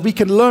Word, so that we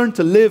can learn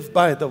to live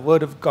by the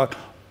Word of God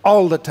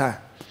all the time.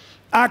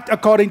 Act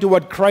according to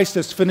what Christ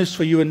has finished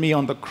for you and me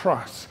on the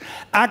cross.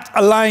 Act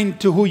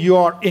aligned to who you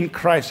are in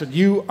Christ, that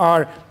you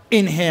are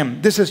in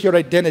Him. This is your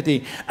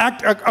identity.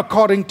 Act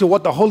according to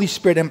what the Holy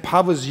Spirit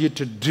empowers you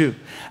to do.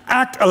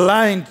 Act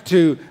aligned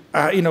to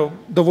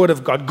the Word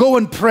of God. Go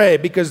and pray,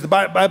 because the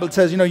Bible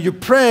says, you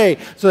pray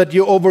so that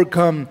you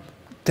overcome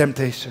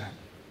temptation.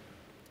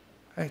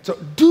 Right? So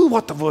do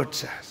what the Word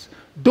says.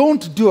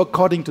 Don't do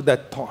according to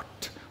that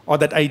thought or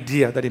that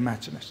idea, that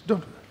imagination.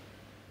 Don't do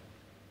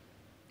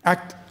that.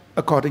 Act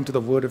according to the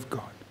Word of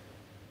God.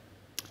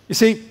 You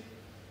see,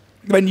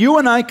 when you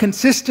and I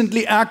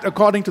consistently act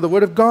according to the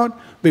Word of God,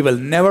 we will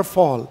never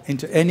fall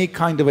into any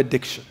kind of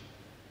addiction.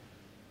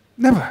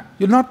 Never.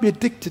 You'll not be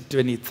addicted to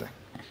anything.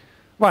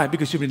 Why?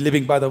 Because you've been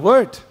living by the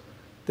Word.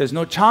 There's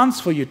no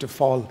chance for you to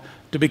fall,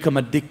 to become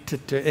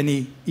addicted to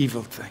any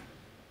evil thing.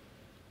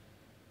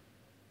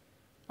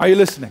 Are you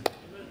listening?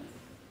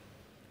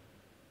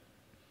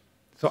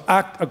 So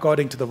act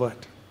according to the Word.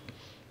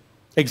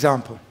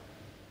 Example.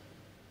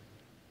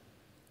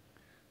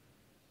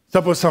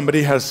 Suppose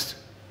somebody has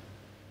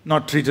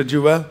not treated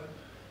you well.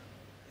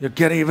 You're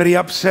getting very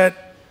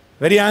upset,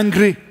 very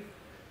angry,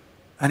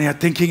 and you're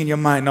thinking in your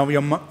mind, now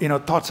your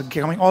thoughts are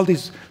coming, all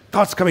these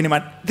thoughts coming in your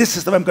mind. This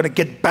is the way I'm going to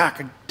get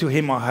back to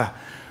him or her.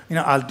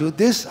 I'll do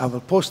this. I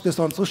will post this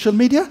on social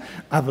media.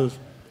 I will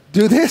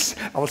do this.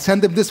 I will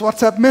send them this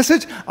WhatsApp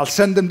message. I'll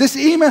send them this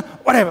email.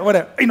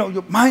 Whatever.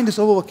 Your mind is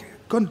overworking.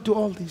 Going to do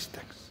all these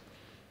things.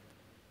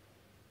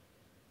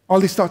 All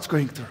these thoughts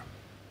going through.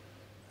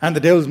 And the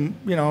devil's,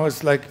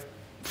 is like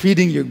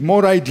feeding you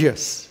more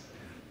ideas,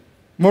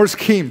 more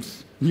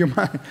schemes in your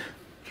mind.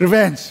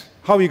 Revenge.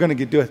 How are you going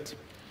to do it?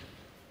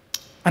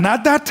 And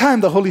at that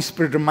time, the Holy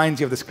Spirit reminds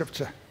you of the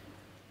scripture.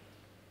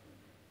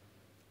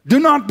 Do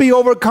not be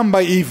overcome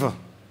by evil,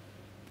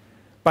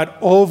 but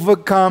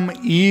overcome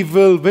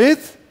evil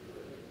with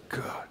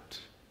good.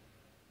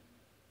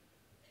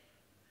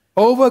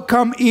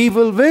 Overcome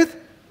evil with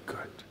good.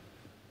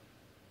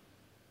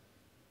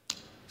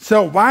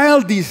 So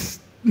while these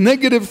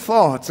negative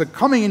thoughts are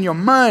coming in your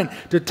mind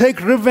to take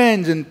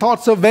revenge and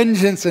thoughts of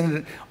vengeance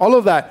and all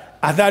of that,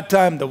 at that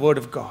time the Word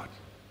of God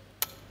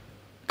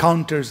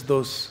counters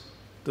those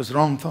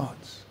wrong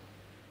thoughts.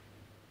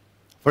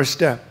 First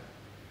step.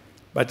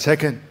 But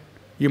second,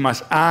 you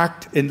must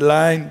act in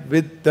line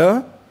with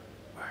the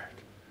Word.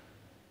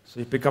 So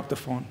you pick up the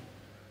phone.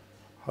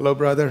 Hello,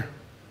 brother.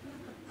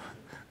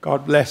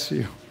 God bless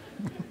you.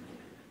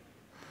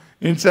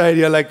 Inside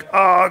you're like,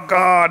 oh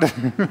God,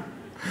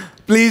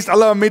 please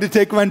allow me to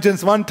take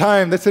vengeance one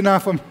time. That's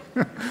enough.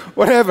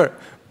 Whatever.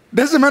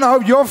 Doesn't matter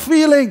how you're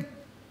feeling.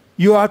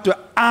 You have to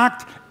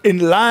act in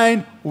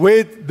line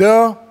with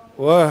the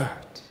Word.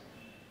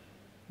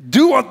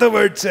 Do what the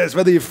Word says,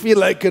 whether you feel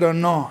like it or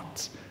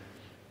not.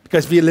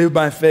 Because we live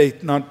by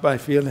faith, not by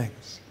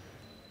feelings.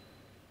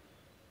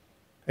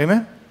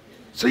 Amen?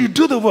 So you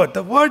do the Word.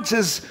 The Word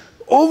says,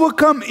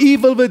 overcome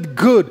evil with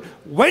good.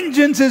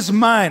 Vengeance is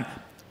mine.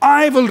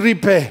 I will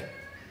repay.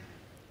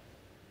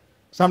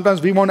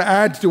 Sometimes we want to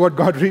add to what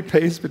God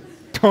repays, but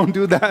don't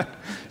do that.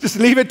 Just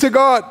leave it to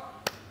God.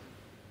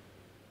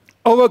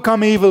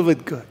 Overcome evil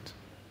with good.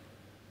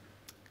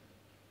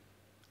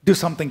 Do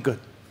something good.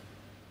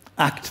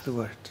 Act the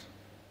Word.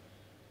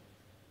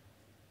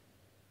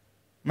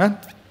 Amen?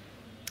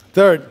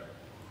 Third,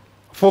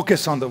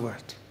 focus on the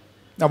Word.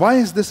 Now, why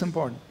is this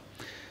important?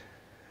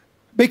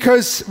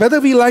 Because whether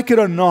we like it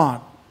or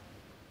not,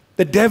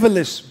 the devil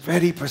is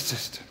very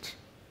persistent.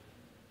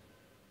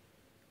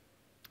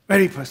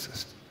 Very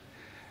persistent.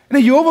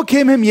 You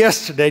overcame him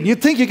yesterday, and you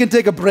think you can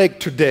take a break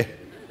today.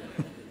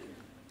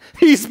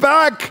 He's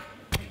back.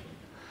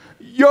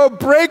 Your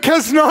break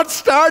has not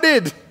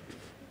started.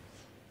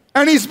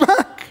 And he's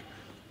back.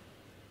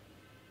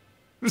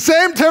 The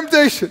same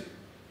temptation.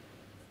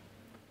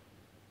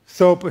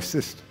 So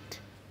persistent.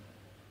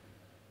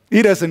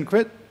 He doesn't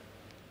quit.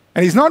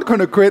 And he's not going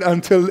to quit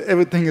until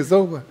everything is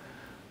over.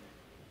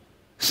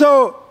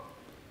 So,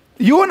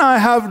 you and I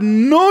have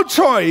no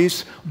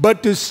choice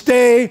but to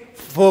stay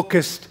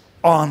focused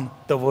on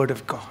the Word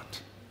of God.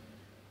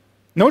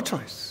 No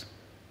choice.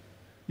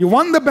 You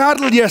won the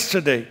battle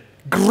yesterday.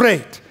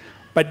 Great.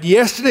 But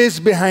yesterday is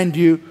behind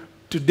you.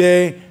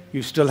 Today,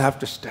 you still have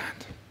to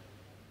stand.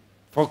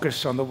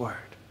 Focus on the Word.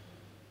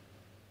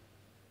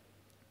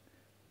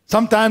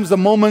 Sometimes the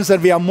moments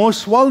that we are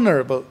most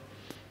vulnerable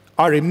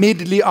are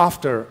immediately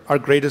after our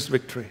greatest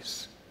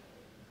victories.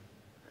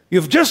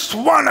 You've just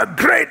won a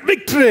great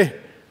victory.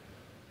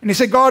 And you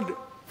say, God,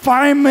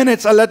 5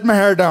 minutes, I'll let my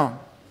hair down.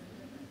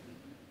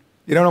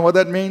 You don't know what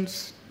that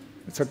means?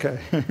 It's okay.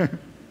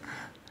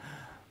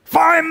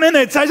 5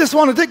 minutes, I just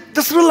want to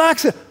just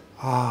relax it.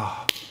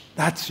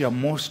 That's your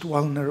most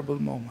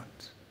vulnerable moment.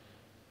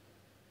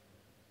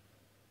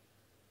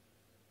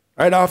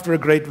 Right after a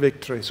great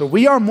victory. So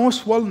we are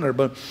most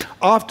vulnerable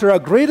after our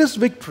greatest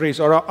victories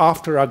or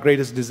after our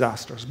greatest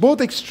disasters. Both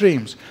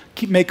extremes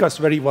make us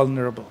very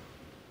vulnerable.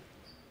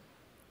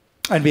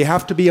 And we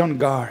have to be on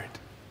guard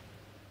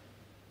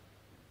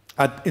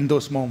in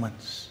those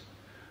moments.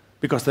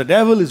 Because the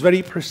devil is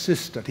very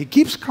persistent. He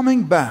keeps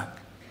coming back.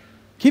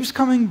 Keeps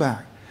coming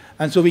back.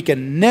 And so we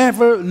can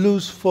never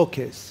lose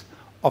focus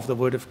of the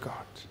Word of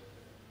God.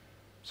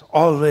 So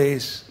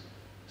always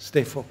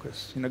stay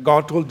focused.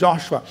 God told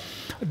Joshua,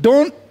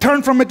 don't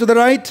turn from it to the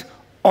right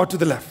or to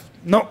the left.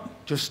 No,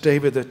 just stay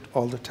with it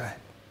all the time.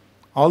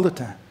 All the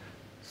time.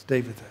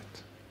 Stay with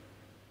it.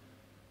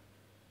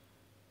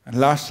 And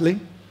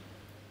lastly,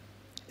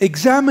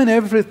 examine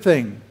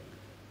everything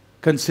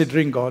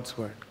considering God's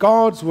Word.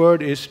 God's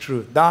Word is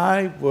truth.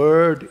 Thy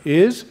Word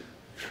is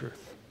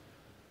truth.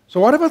 So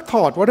whatever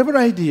thought, whatever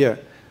idea,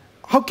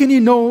 how can you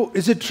know,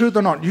 is it truth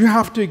or not? You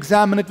have to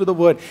examine it with the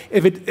Word.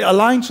 If it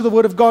aligns to the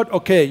Word of God,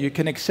 okay, you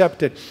can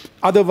accept it.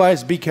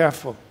 Otherwise, be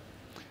careful.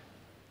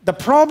 The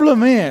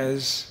problem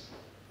is,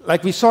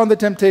 like we saw in the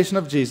temptation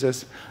of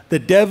Jesus, the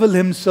devil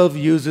himself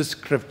uses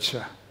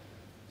Scripture.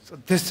 So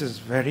this is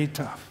very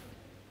tough.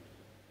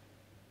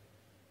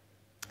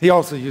 He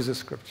also uses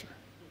Scripture.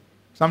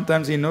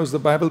 Sometimes he knows the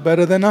Bible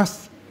better than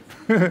us.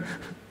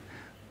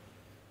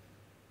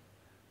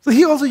 So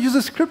he also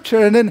uses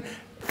Scripture, and then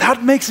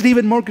that makes it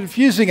even more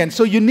confusing. And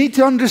so you need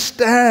to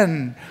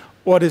understand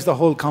what is the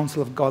whole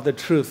counsel of God, the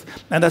truth.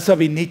 And that's why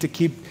we need to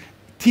keep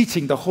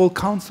teaching the whole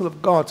counsel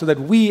of God so that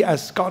we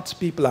as God's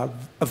people are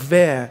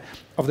aware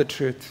of the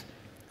truth.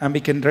 And we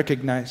can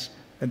recognize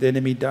that the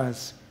enemy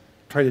does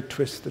try to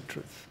twist the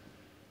truth.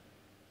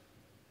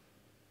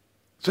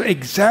 So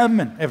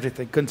examine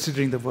everything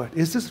considering the word.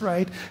 Is this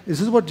right? Is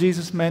this what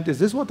Jesus meant? Is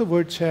this what the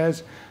word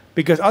says?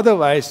 Because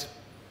otherwise,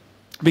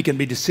 we can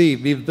be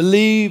deceived. We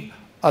believe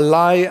a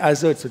lie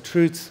as though it's a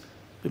truth.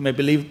 We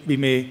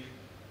may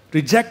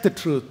reject the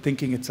truth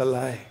thinking it's a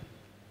lie.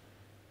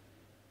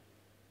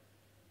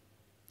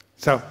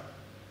 So,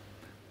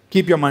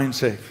 keep your mind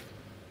safe.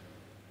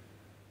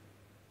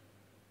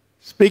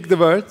 Speak the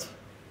word.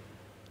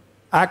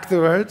 Act the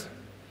word.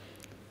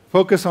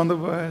 Focus on the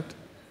word.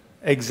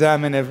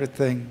 Examine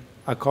everything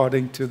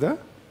according to the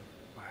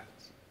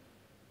words.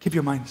 Keep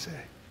your mind safe.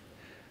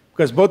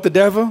 Because both the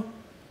devil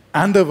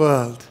and the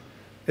world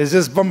is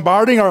just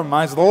bombarding our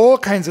minds with all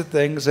kinds of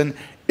things. And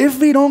if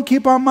we don't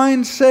keep our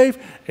minds safe,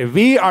 if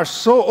we are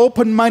so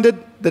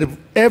open-minded that if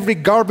every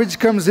garbage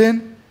comes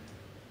in,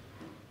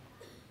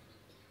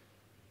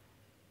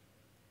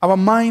 our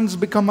minds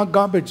become a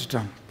garbage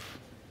dump.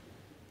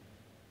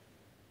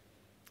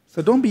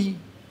 So don't be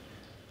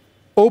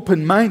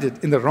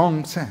open-minded in the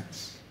wrong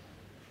sense.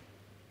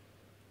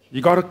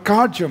 You got to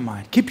guard your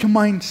mind. Keep your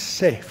mind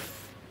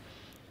safe.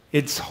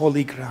 It's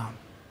holy ground.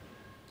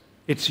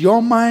 It's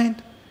your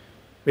mind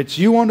which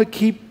you want to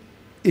keep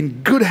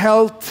in good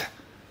health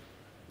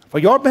for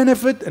your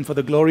benefit and for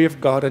the glory of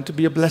God and to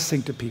be a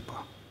blessing to people.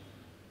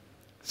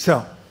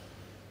 So,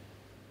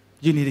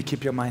 you need to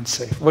keep your mind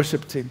safe.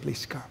 Worship team,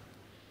 please come.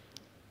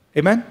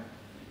 Amen?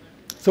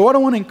 So what I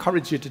want to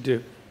encourage you to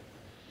do,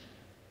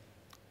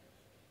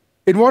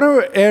 in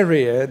whatever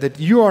area that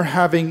you are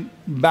having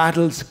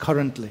battles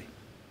currently,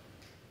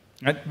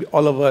 right?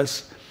 All of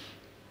us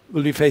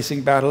will be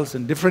facing battles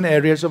in different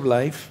areas of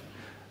life,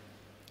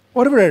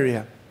 whatever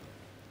area.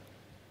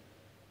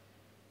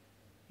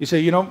 You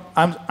say,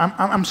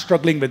 I'm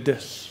struggling with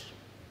this.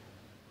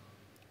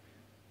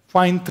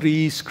 Find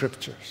 3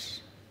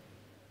 scriptures.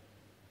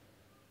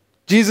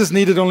 Jesus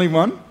needed only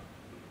one.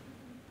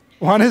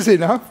 One is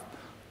enough.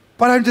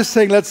 But I'm just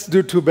saying, let's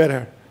do 2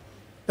 better.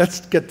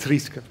 Let's get 3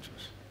 scriptures.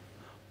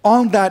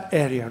 On that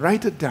area,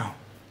 write it down.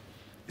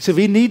 So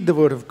we need the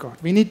Word of God.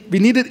 We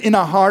need it in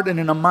our heart and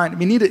in our mind.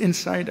 We need it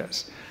inside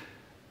us.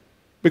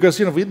 Because,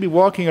 we'll be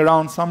walking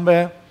around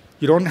somewhere.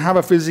 You don't have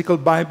a physical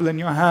Bible in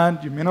your hand.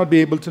 You may not be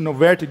able to know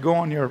where to go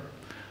on your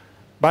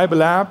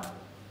Bible app.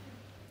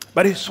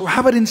 But so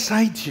have it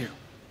inside you.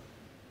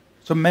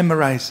 So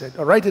memorize it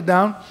or write it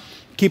down.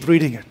 Keep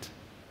reading it.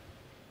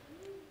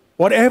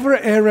 Whatever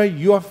area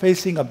you are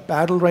facing a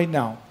battle right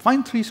now,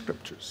 find 3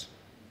 scriptures.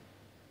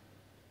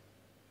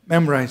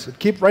 Memorize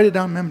it. Write it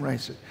down,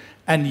 memorize it.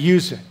 And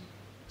use it.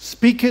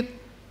 Speak it.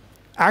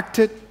 Act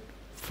it.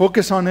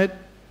 Focus on it.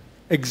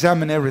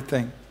 Examine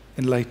everything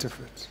in light of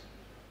it.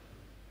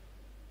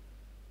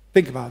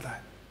 Think about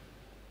that.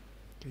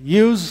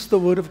 Use the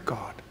Word of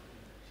God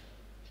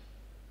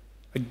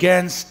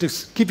to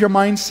keep your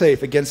mind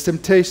safe against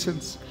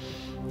temptations,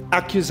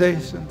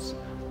 accusations,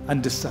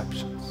 and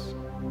deceptions.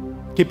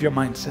 Keep your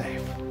mind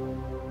safe.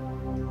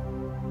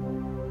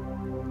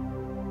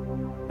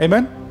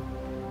 Amen?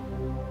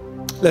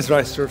 Let's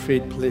rise to our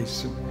feet,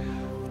 please.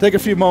 Take a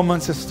few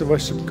moments just to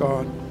worship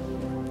God.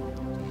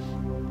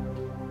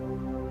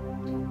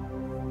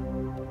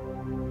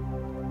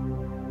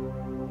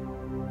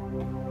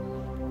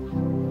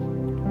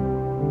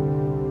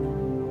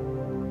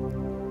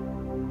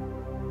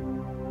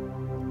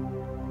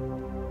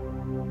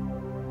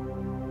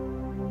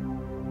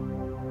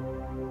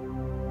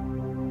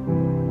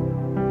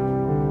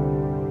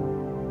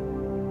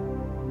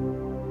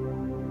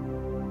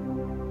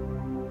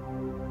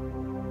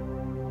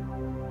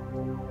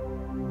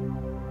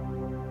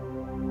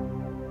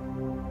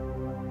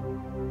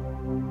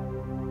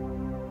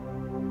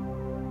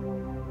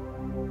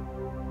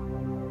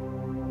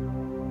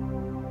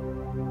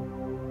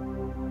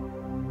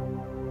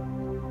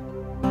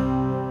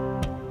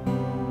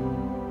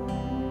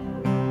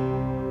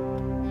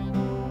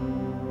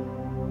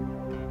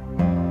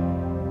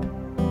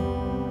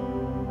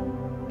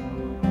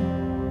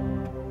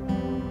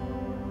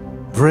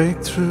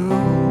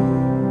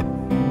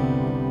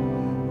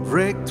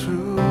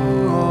 Breakthrough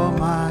all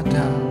my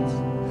doubts.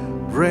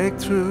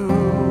 Breakthrough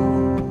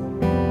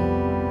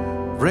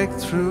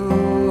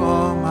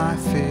all my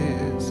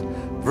fears.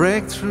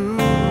 Breakthrough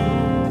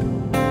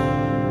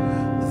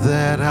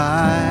that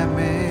I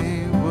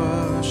may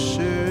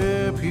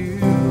worship you.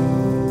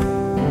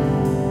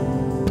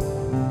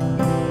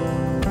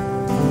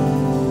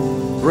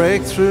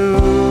 Breakthrough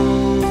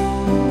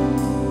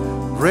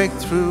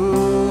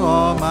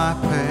all my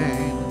pain.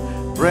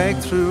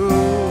 Breakthrough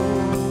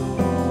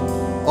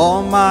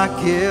all my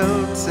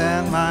guilt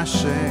and my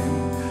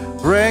shame.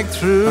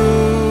 Breakthrough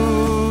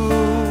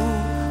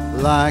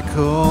like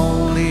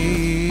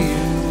only you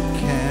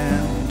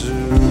can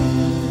do.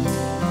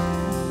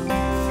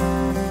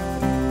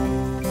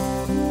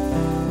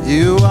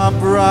 You are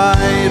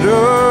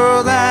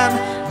brighter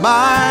than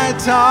my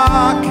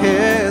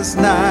darkest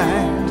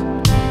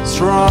night,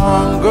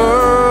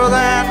 stronger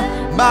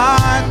than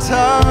my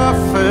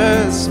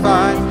toughest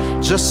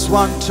fight. Just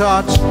one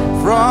touch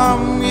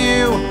from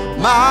you,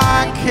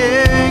 my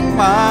King,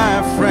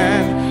 my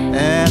friend,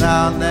 and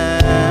I'll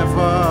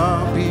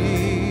never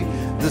be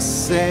the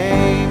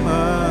same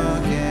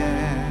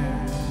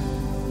again.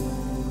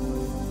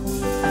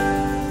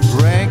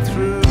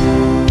 Breakthrough,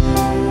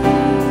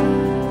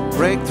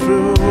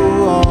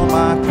 breakthrough all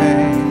my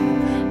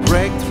pain,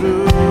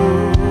 breakthrough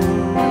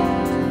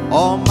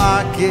all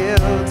my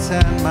guilt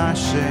and my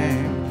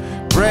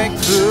shame,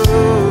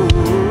 breakthrough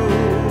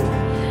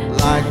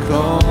like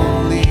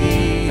only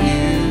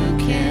you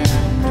can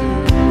do.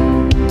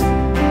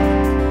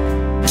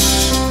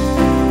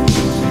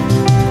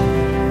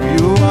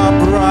 You are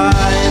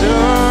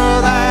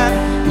brighter than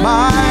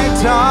my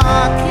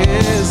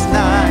darkest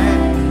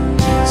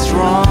night,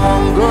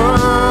 stronger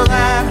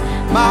than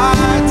my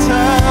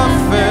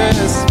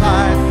toughest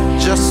fight.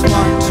 Just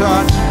one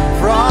touch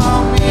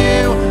from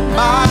you,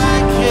 my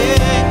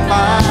King,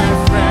 my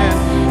friend,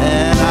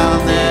 and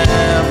I'll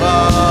never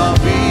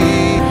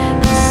be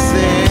the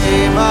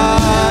same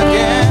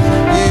again.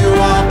 You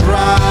are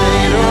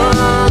brighter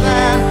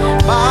than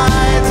my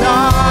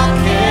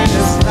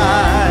darkest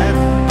night,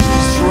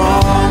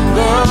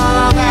 stronger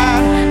than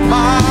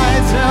my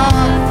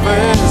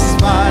toughest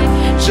fight.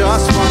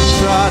 Just one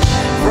touch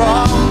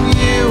from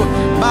you,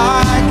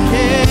 my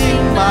King,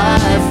 my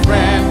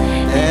friend,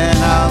 and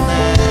I'll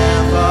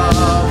never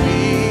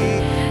be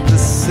the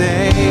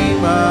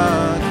same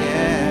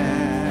again.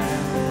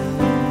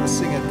 Let's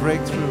sing it.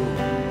 Breakthrough,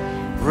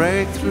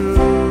 breakthrough,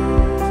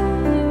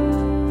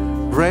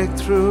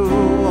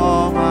 breakthrough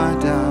all my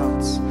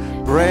doubts,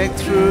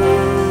 breakthrough,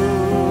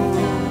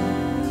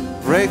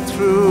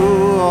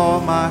 breakthrough all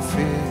my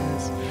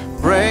fears,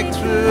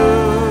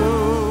 breakthrough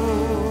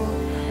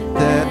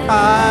that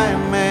I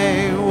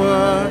may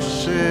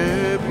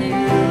worship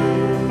you.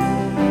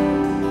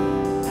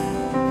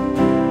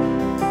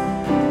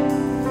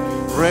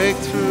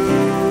 Breakthrough,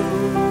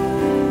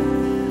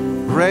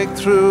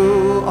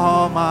 breakthrough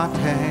all my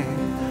pain,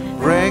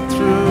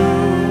 breakthrough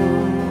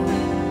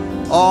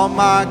all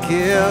my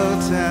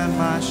guilt and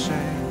my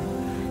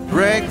shame,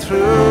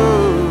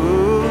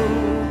 breakthrough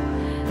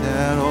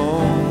that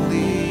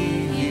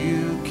only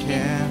you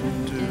can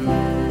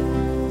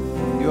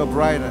do. You are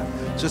brighter.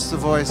 Just the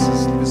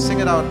voices. Sing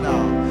it out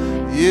now.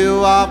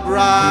 You are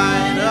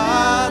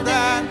brighter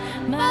than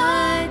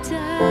my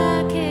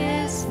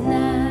darkest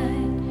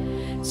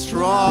night,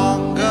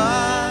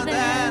 stronger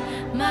than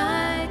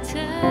my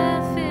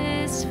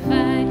toughest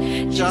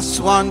fight.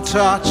 just one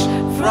touch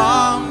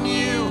from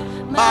you,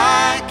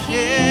 my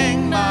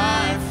King,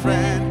 my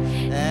friend,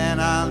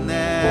 and I'll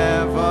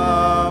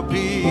never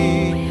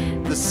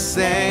be the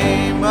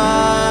same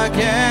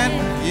again.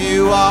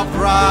 You are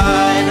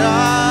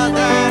brighter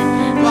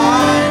than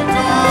my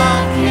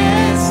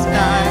darkest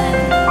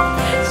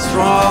night,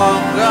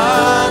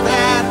 stronger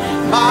than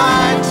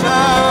my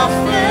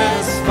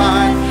toughest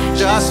fight.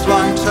 Just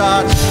one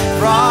touch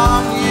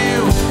from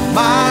you,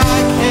 my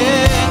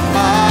King,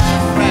 my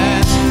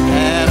friend,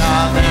 and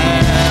I'll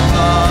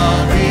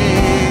never be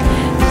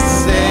the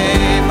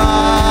same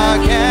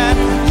again.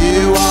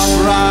 You are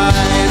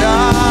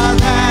brighter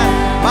than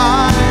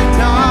my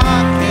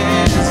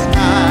darkest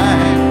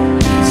night,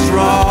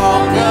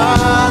 stronger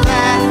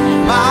than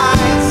my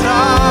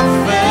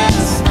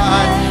toughest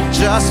fight.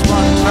 Just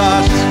one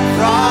touch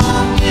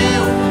from you,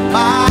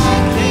 my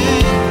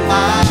King,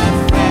 my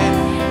friend,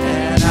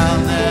 and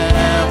I'll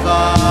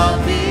never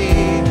be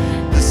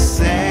the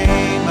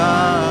same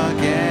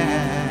again.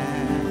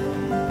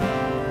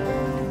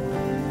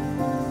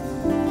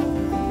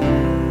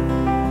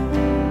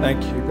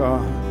 Thank you,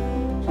 God.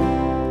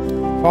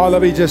 Father,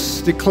 we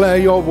just declare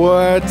your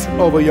words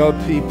over your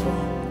people.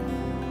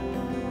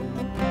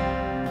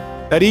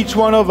 That each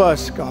one of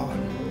us, God,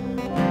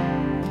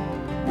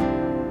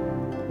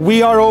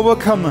 we are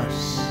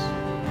overcomers.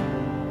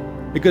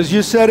 Because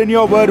you said in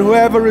your word,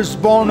 whoever is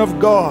born of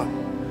God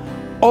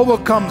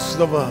overcomes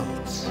the world.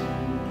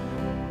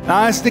 And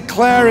I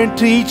declare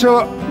into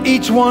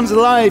each one's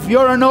life,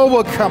 you're an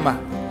overcomer.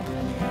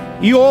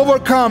 You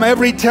overcome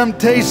every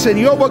temptation.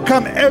 You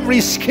overcome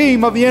every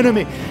scheme of the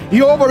enemy.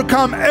 You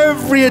overcome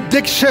every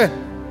addiction.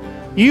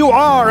 You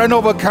are an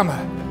overcomer.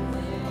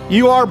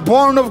 You are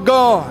born of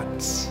God.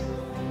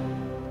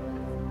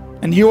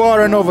 And you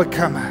are an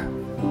overcomer.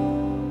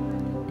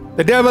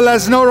 The devil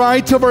has no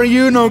right over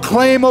you, no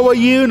claim over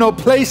you, no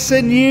place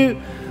in you,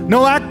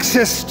 no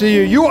access to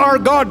you. You are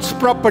God's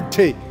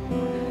property.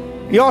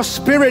 Your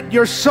spirit,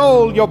 your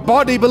soul, your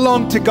body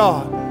belong to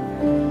God.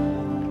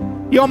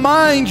 Your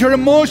mind, your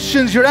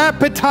emotions, your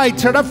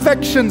appetites, your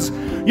affections,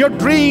 your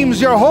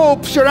dreams, your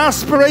hopes, your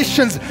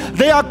aspirations,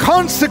 they are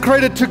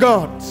consecrated to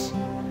God.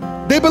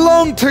 They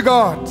belong to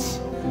God.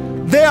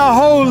 They are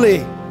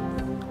holy.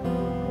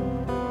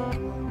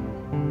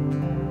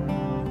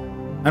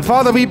 And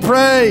Father, we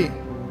pray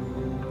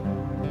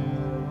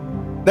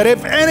that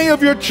if any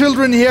of your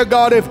children here,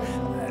 God, if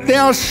they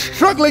are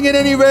struggling in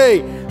any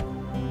way,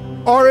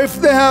 or if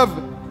they have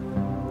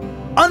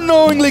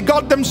unknowingly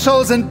got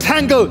themselves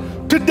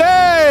entangled,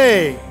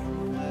 today,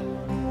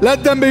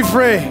 let them be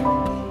free.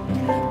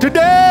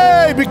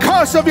 Today,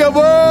 because of your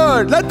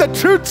word, let the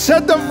truth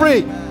set them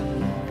free.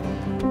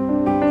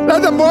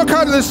 Let them walk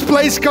out of this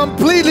place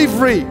completely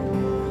free.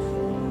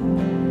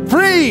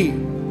 Free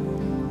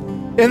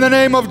in the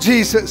name of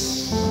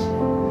Jesus.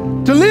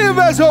 To live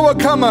as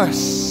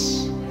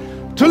overcomers.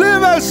 To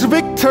live as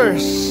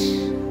victors.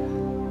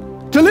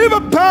 To live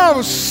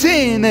above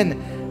sin and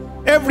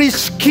every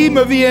scheme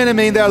of the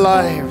enemy in their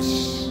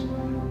lives.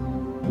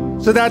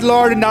 So that,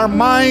 Lord, in our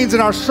minds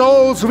and our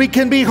souls, we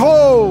can be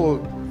whole,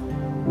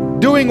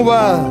 doing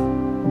well.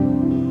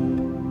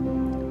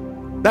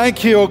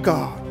 Thank you, O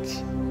God.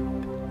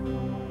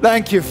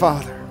 Thank you,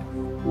 Father.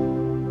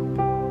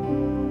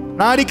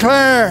 And I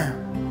declare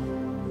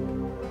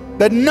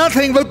that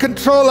nothing will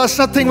control us,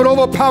 nothing will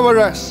overpower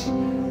us,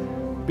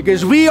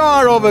 because we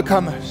are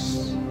overcomers.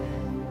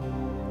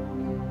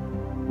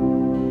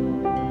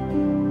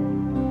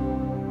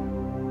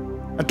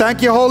 And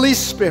thank you, Holy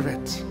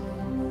Spirit,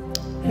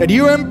 that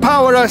you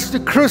empower us to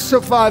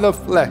crucify the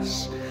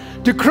flesh,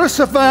 to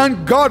crucify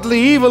ungodly,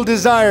 evil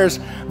desires.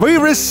 We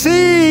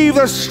receive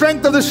the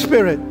strength of the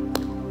Spirit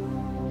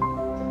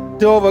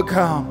to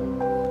overcome,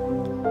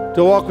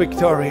 to walk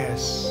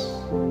victorious.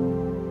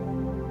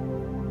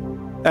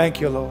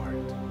 Thank you,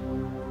 Lord.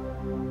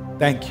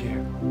 Thank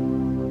you.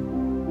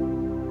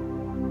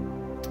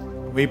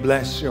 We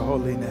bless your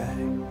holy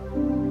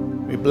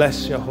name. We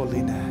bless your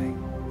holy name.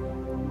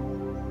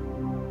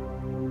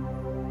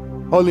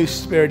 Holy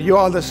Spirit, you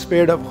are the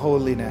Spirit of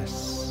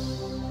holiness.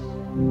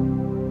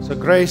 So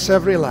grace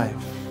every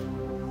life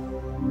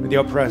with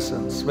your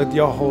presence, with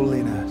your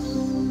holiness.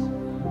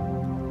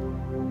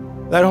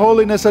 Let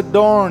holiness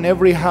adorn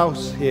every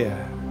house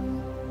here,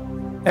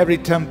 every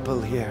temple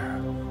here.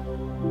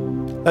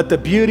 Let the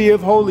beauty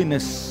of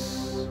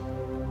holiness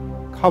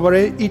cover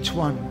each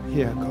one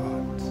here,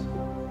 God.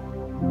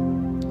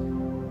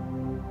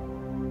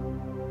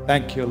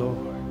 Thank you,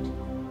 Lord.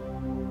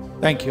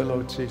 Thank you,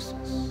 Lord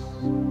Jesus.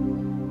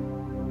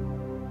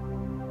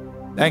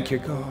 Thank you,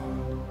 God.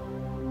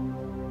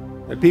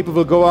 That people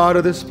will go out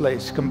of this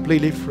place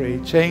completely free,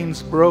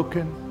 chains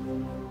broken,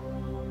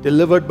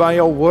 delivered by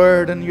your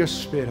word and your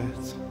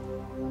Spirit,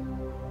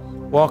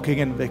 walking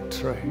in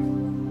victory,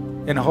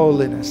 in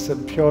holiness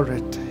and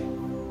purity.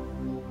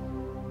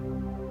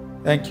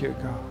 Thank you,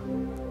 God.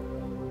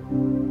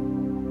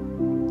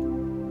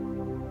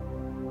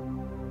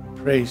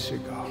 Praise you,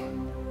 God.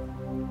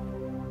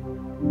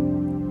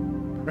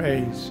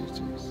 Praise you,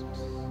 Jesus.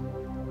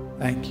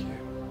 Thank you.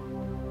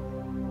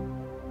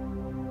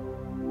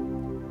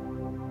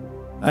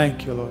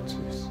 Thank you, Lord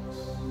Jesus.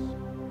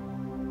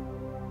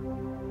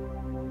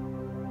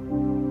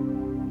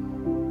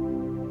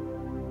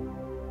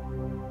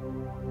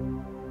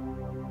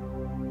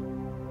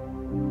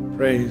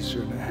 Praise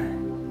your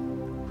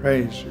name.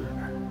 Praise your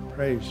name.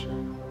 Praise your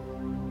name.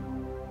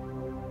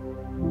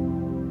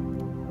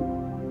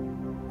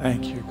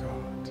 Thank you,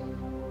 God.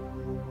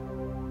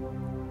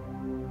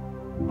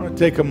 I want to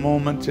take a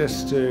moment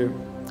just to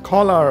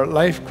call our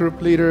life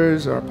group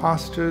leaders, our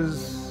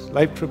pastors,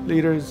 life group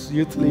leaders,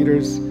 youth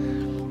leaders.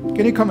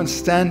 Can you come and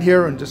stand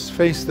here and just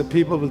face the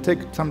people? We'll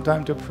take some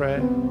time to pray.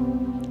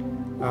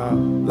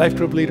 Life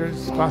group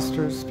leaders,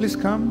 pastors, please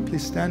come.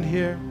 Please stand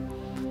here.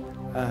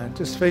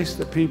 Just face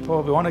the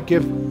people. We want to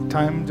give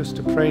time just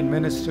to pray and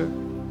minister.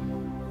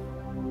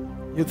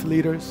 Youth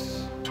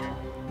leaders,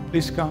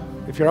 please come.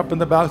 If you're up in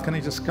the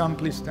balcony, just come.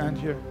 Please stand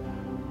here.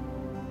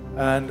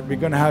 And we're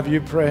going to have you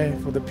pray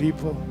for the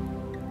people.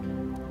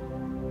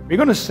 We're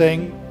going to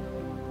sing.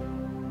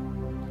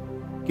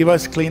 Give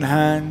us clean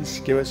hands,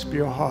 give us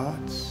pure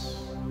hearts.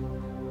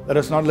 Let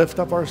us not lift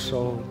up our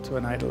soul to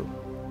an idol.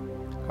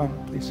 Come,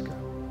 please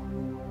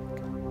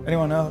come.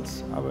 Anyone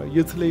else? Our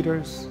youth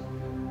leaders,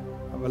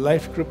 our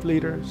life group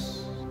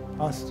leaders,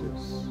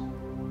 pastors.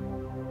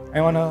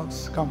 Anyone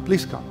else? Come,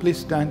 please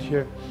stand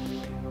here.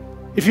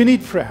 If you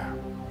need prayer,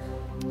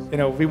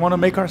 we want to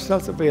make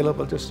ourselves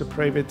available just to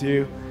pray with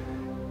you.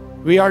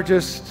 We are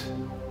just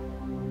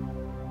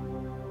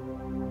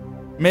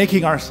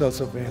making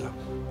ourselves available.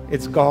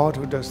 It's God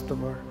who does the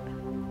work.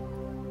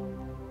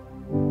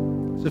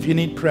 So if you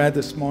need prayer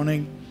this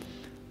morning,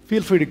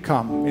 feel free to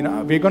come.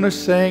 We're going to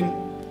sing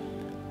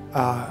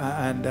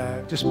and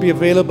just be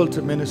available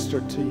to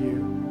minister to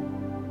you.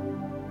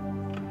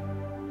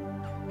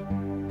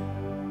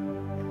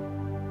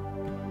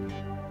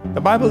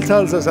 The Bible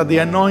tells us that the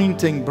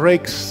anointing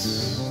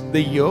breaks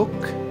the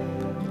yoke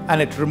and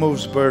it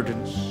removes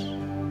burdens.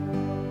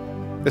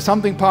 There's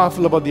something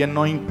powerful about the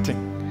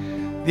anointing.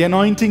 The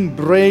anointing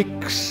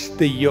breaks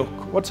the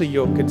yoke. What's a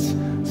yoke? It's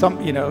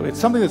something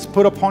that's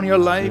put upon your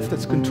life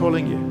that's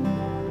controlling you.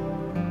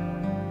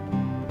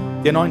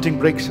 The anointing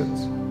breaks it.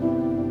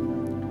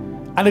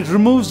 And it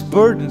removes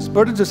burdens.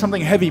 Burdens are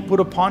something heavy put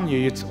upon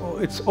you.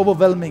 It's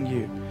overwhelming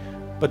you.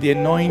 But the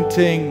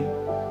anointing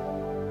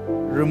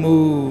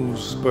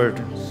removes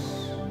burdens.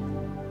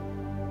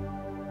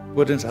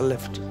 Burdens are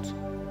lifted.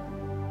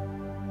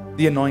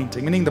 the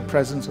anointing, meaning the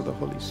presence of the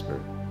Holy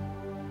Spirit.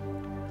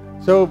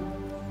 So,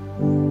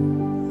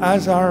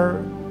 as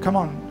our, come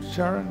on,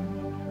 Sharon,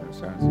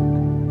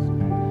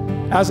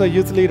 as our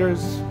youth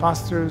leaders,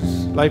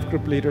 pastors, life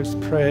group leaders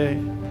pray.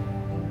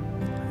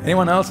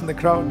 Anyone else in the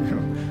crowd,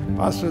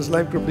 pastors,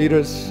 life group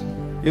leaders,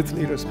 youth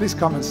leaders, please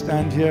come and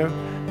stand here.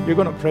 You're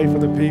going to pray for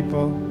the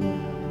people.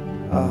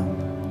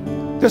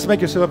 Just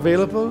make yourself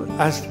available.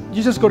 As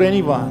you just go to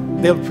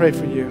anyone, they'll pray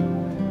for you.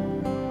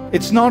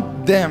 It's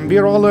not them. We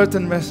are all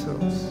earthen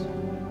vessels,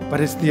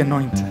 but it's the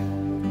anointing.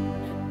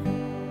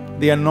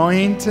 The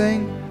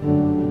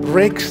anointing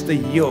breaks the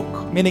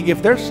yoke. Meaning,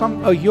 if there's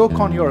a yoke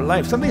on your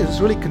life, something that's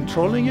really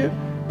controlling you,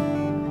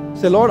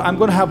 say, Lord, I'm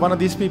going to have one of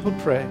these people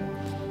pray,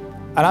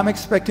 and I'm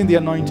expecting the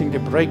anointing to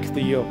break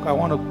the yoke.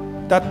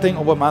 That thing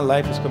over my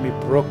life is going to be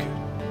broken.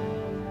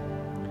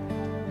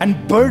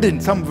 And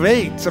burden, some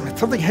weight,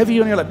 something heavy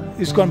on your life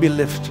is going to be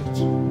lifted.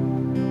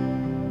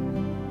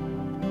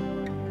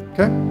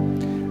 Okay?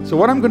 So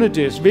what I'm going to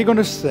do is we're going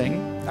to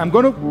sing. I'm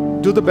going to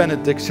do the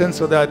benediction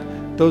so that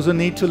those who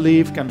need to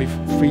leave can be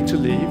free to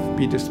leave,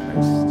 be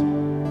dismissed.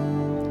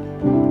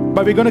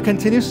 But we're going to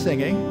continue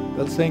singing.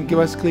 We'll sing, give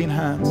us clean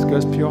hands, give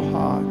us pure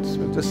hearts.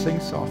 We'll just sing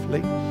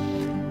softly.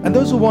 And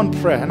those who want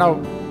prayer, now,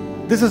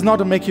 this is not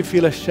to make you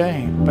feel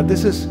ashamed, but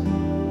this is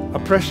a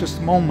precious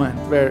moment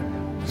where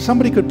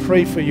somebody could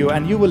pray for you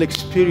and you will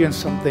experience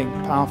something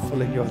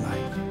powerful in your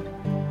life.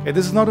 Okay,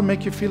 this is not to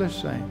make you feel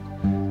ashamed.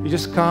 You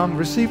just come,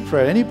 receive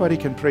prayer. Anybody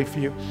can pray for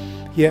you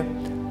here.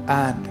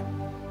 And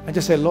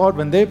just say, Lord,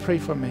 when they pray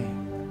for me,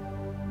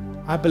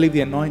 I believe the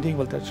anointing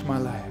will touch my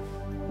life.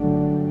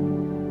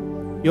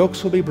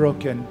 Yokes will be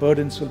broken,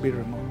 burdens will be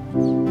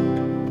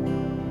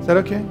removed. Is that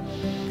okay?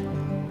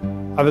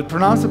 I will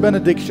pronounce the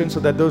benediction so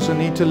that those who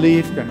need to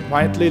leave can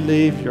quietly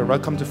leave. You're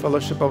welcome to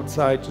fellowship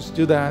outside. Just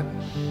do that.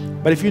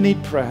 But if you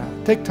need prayer,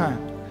 take time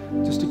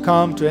just to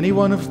come to any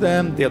one of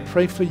them. They'll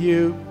pray for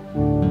you.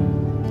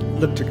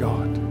 Look to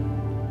God.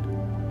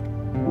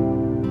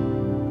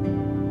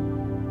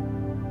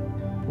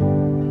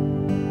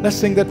 Let's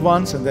sing that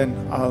once and then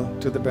I'll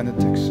do the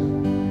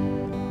benediction.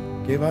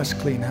 Give us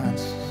clean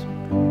hands.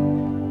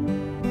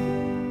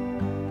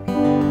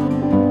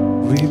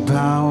 We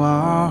bow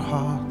our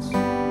hearts,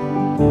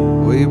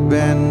 we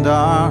bend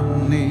our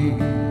knees.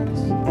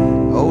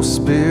 Oh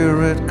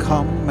Spirit,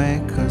 come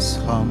make us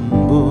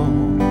humble.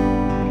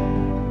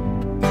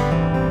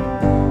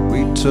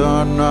 We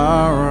turn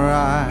our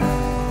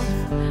eyes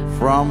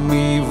from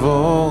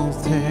evil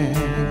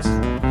things.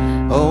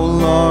 Oh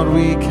Lord,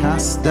 we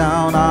cast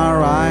down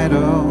our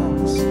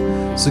idols.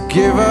 So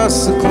give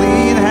us a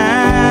clean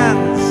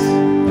hands,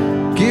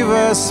 give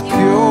us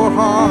pure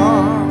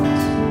hearts.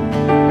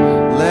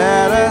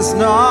 Let us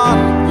not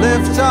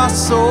lift our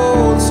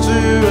souls to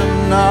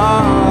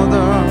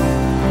another.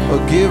 Oh,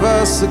 give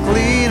us a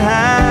clean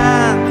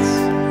hands,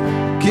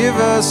 give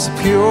us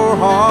pure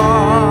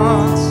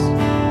hearts.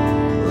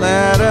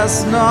 Let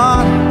us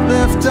not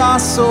lift our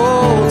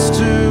souls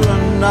to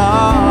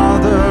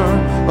another.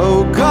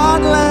 Oh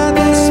God, let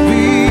this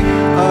be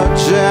a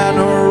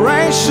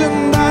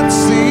generation that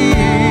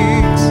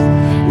seeks,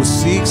 who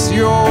seeks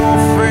your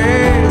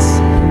face,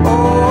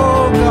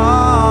 oh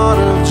God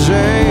of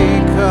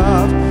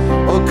Jacob.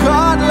 Oh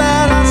God,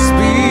 let us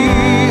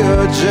be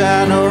a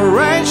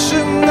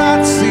generation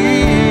that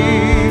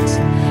seeks,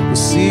 who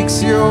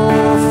seeks your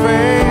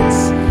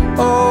face,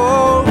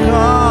 oh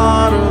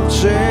God of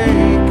Jacob.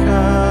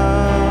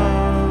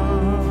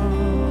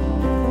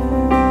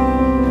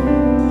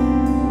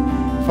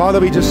 Father,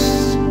 we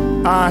just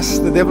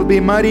ask that there will be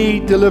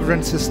mighty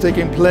deliverances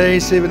taking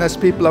place even as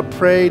people are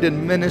prayed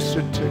and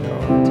ministered to,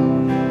 God.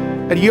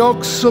 And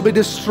yokes will be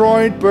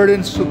destroyed,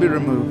 burdens will be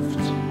removed.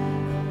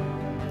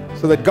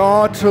 So that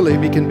God, truly,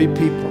 we can be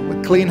people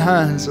with clean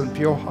hands and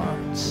pure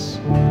hearts.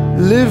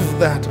 Live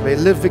that way,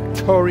 live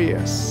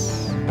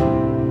victorious.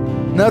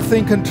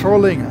 Nothing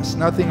controlling us,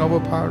 nothing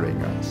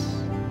overpowering us.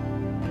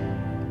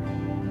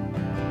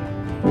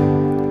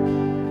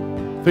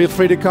 Feel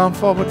free to come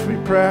forward for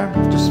prayer.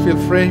 Just feel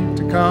free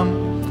to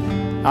come.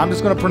 I'm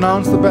just going to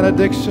pronounce the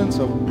benediction,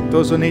 so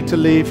those who need to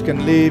leave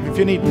can leave. If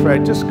you need prayer,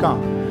 just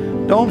come.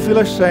 Don't feel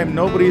ashamed.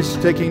 Nobody's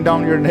taking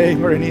down your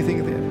name or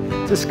anything there.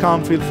 Just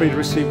come, feel free to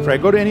receive prayer.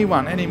 Go to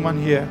anyone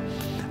here,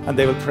 and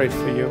they will pray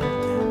for you.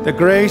 The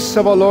grace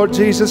of our Lord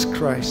Jesus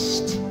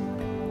Christ,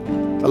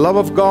 the love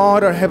of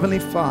God, our Heavenly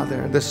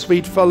Father, the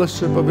sweet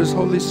fellowship of His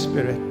Holy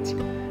Spirit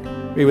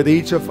be with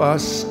each of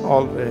us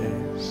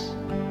always.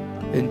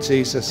 In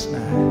Jesus'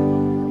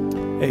 name,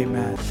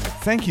 amen.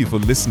 Thank you for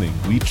listening.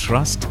 We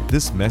trust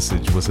this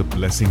message was a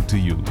blessing to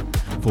you.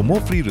 For more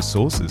free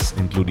resources,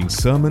 including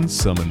sermons,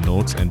 sermon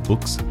notes, and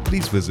books,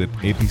 please visit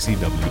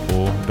apcwo.org.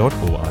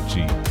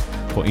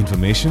 For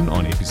information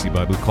on APC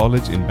Bible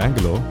College in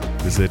Bangalore,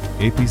 visit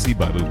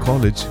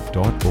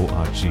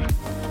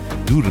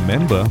apcbiblecollege.org. Do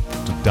remember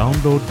to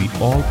download the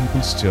All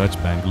People's Church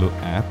Bangalore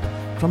app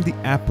from the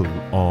Apple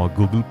or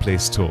Google Play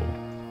Store.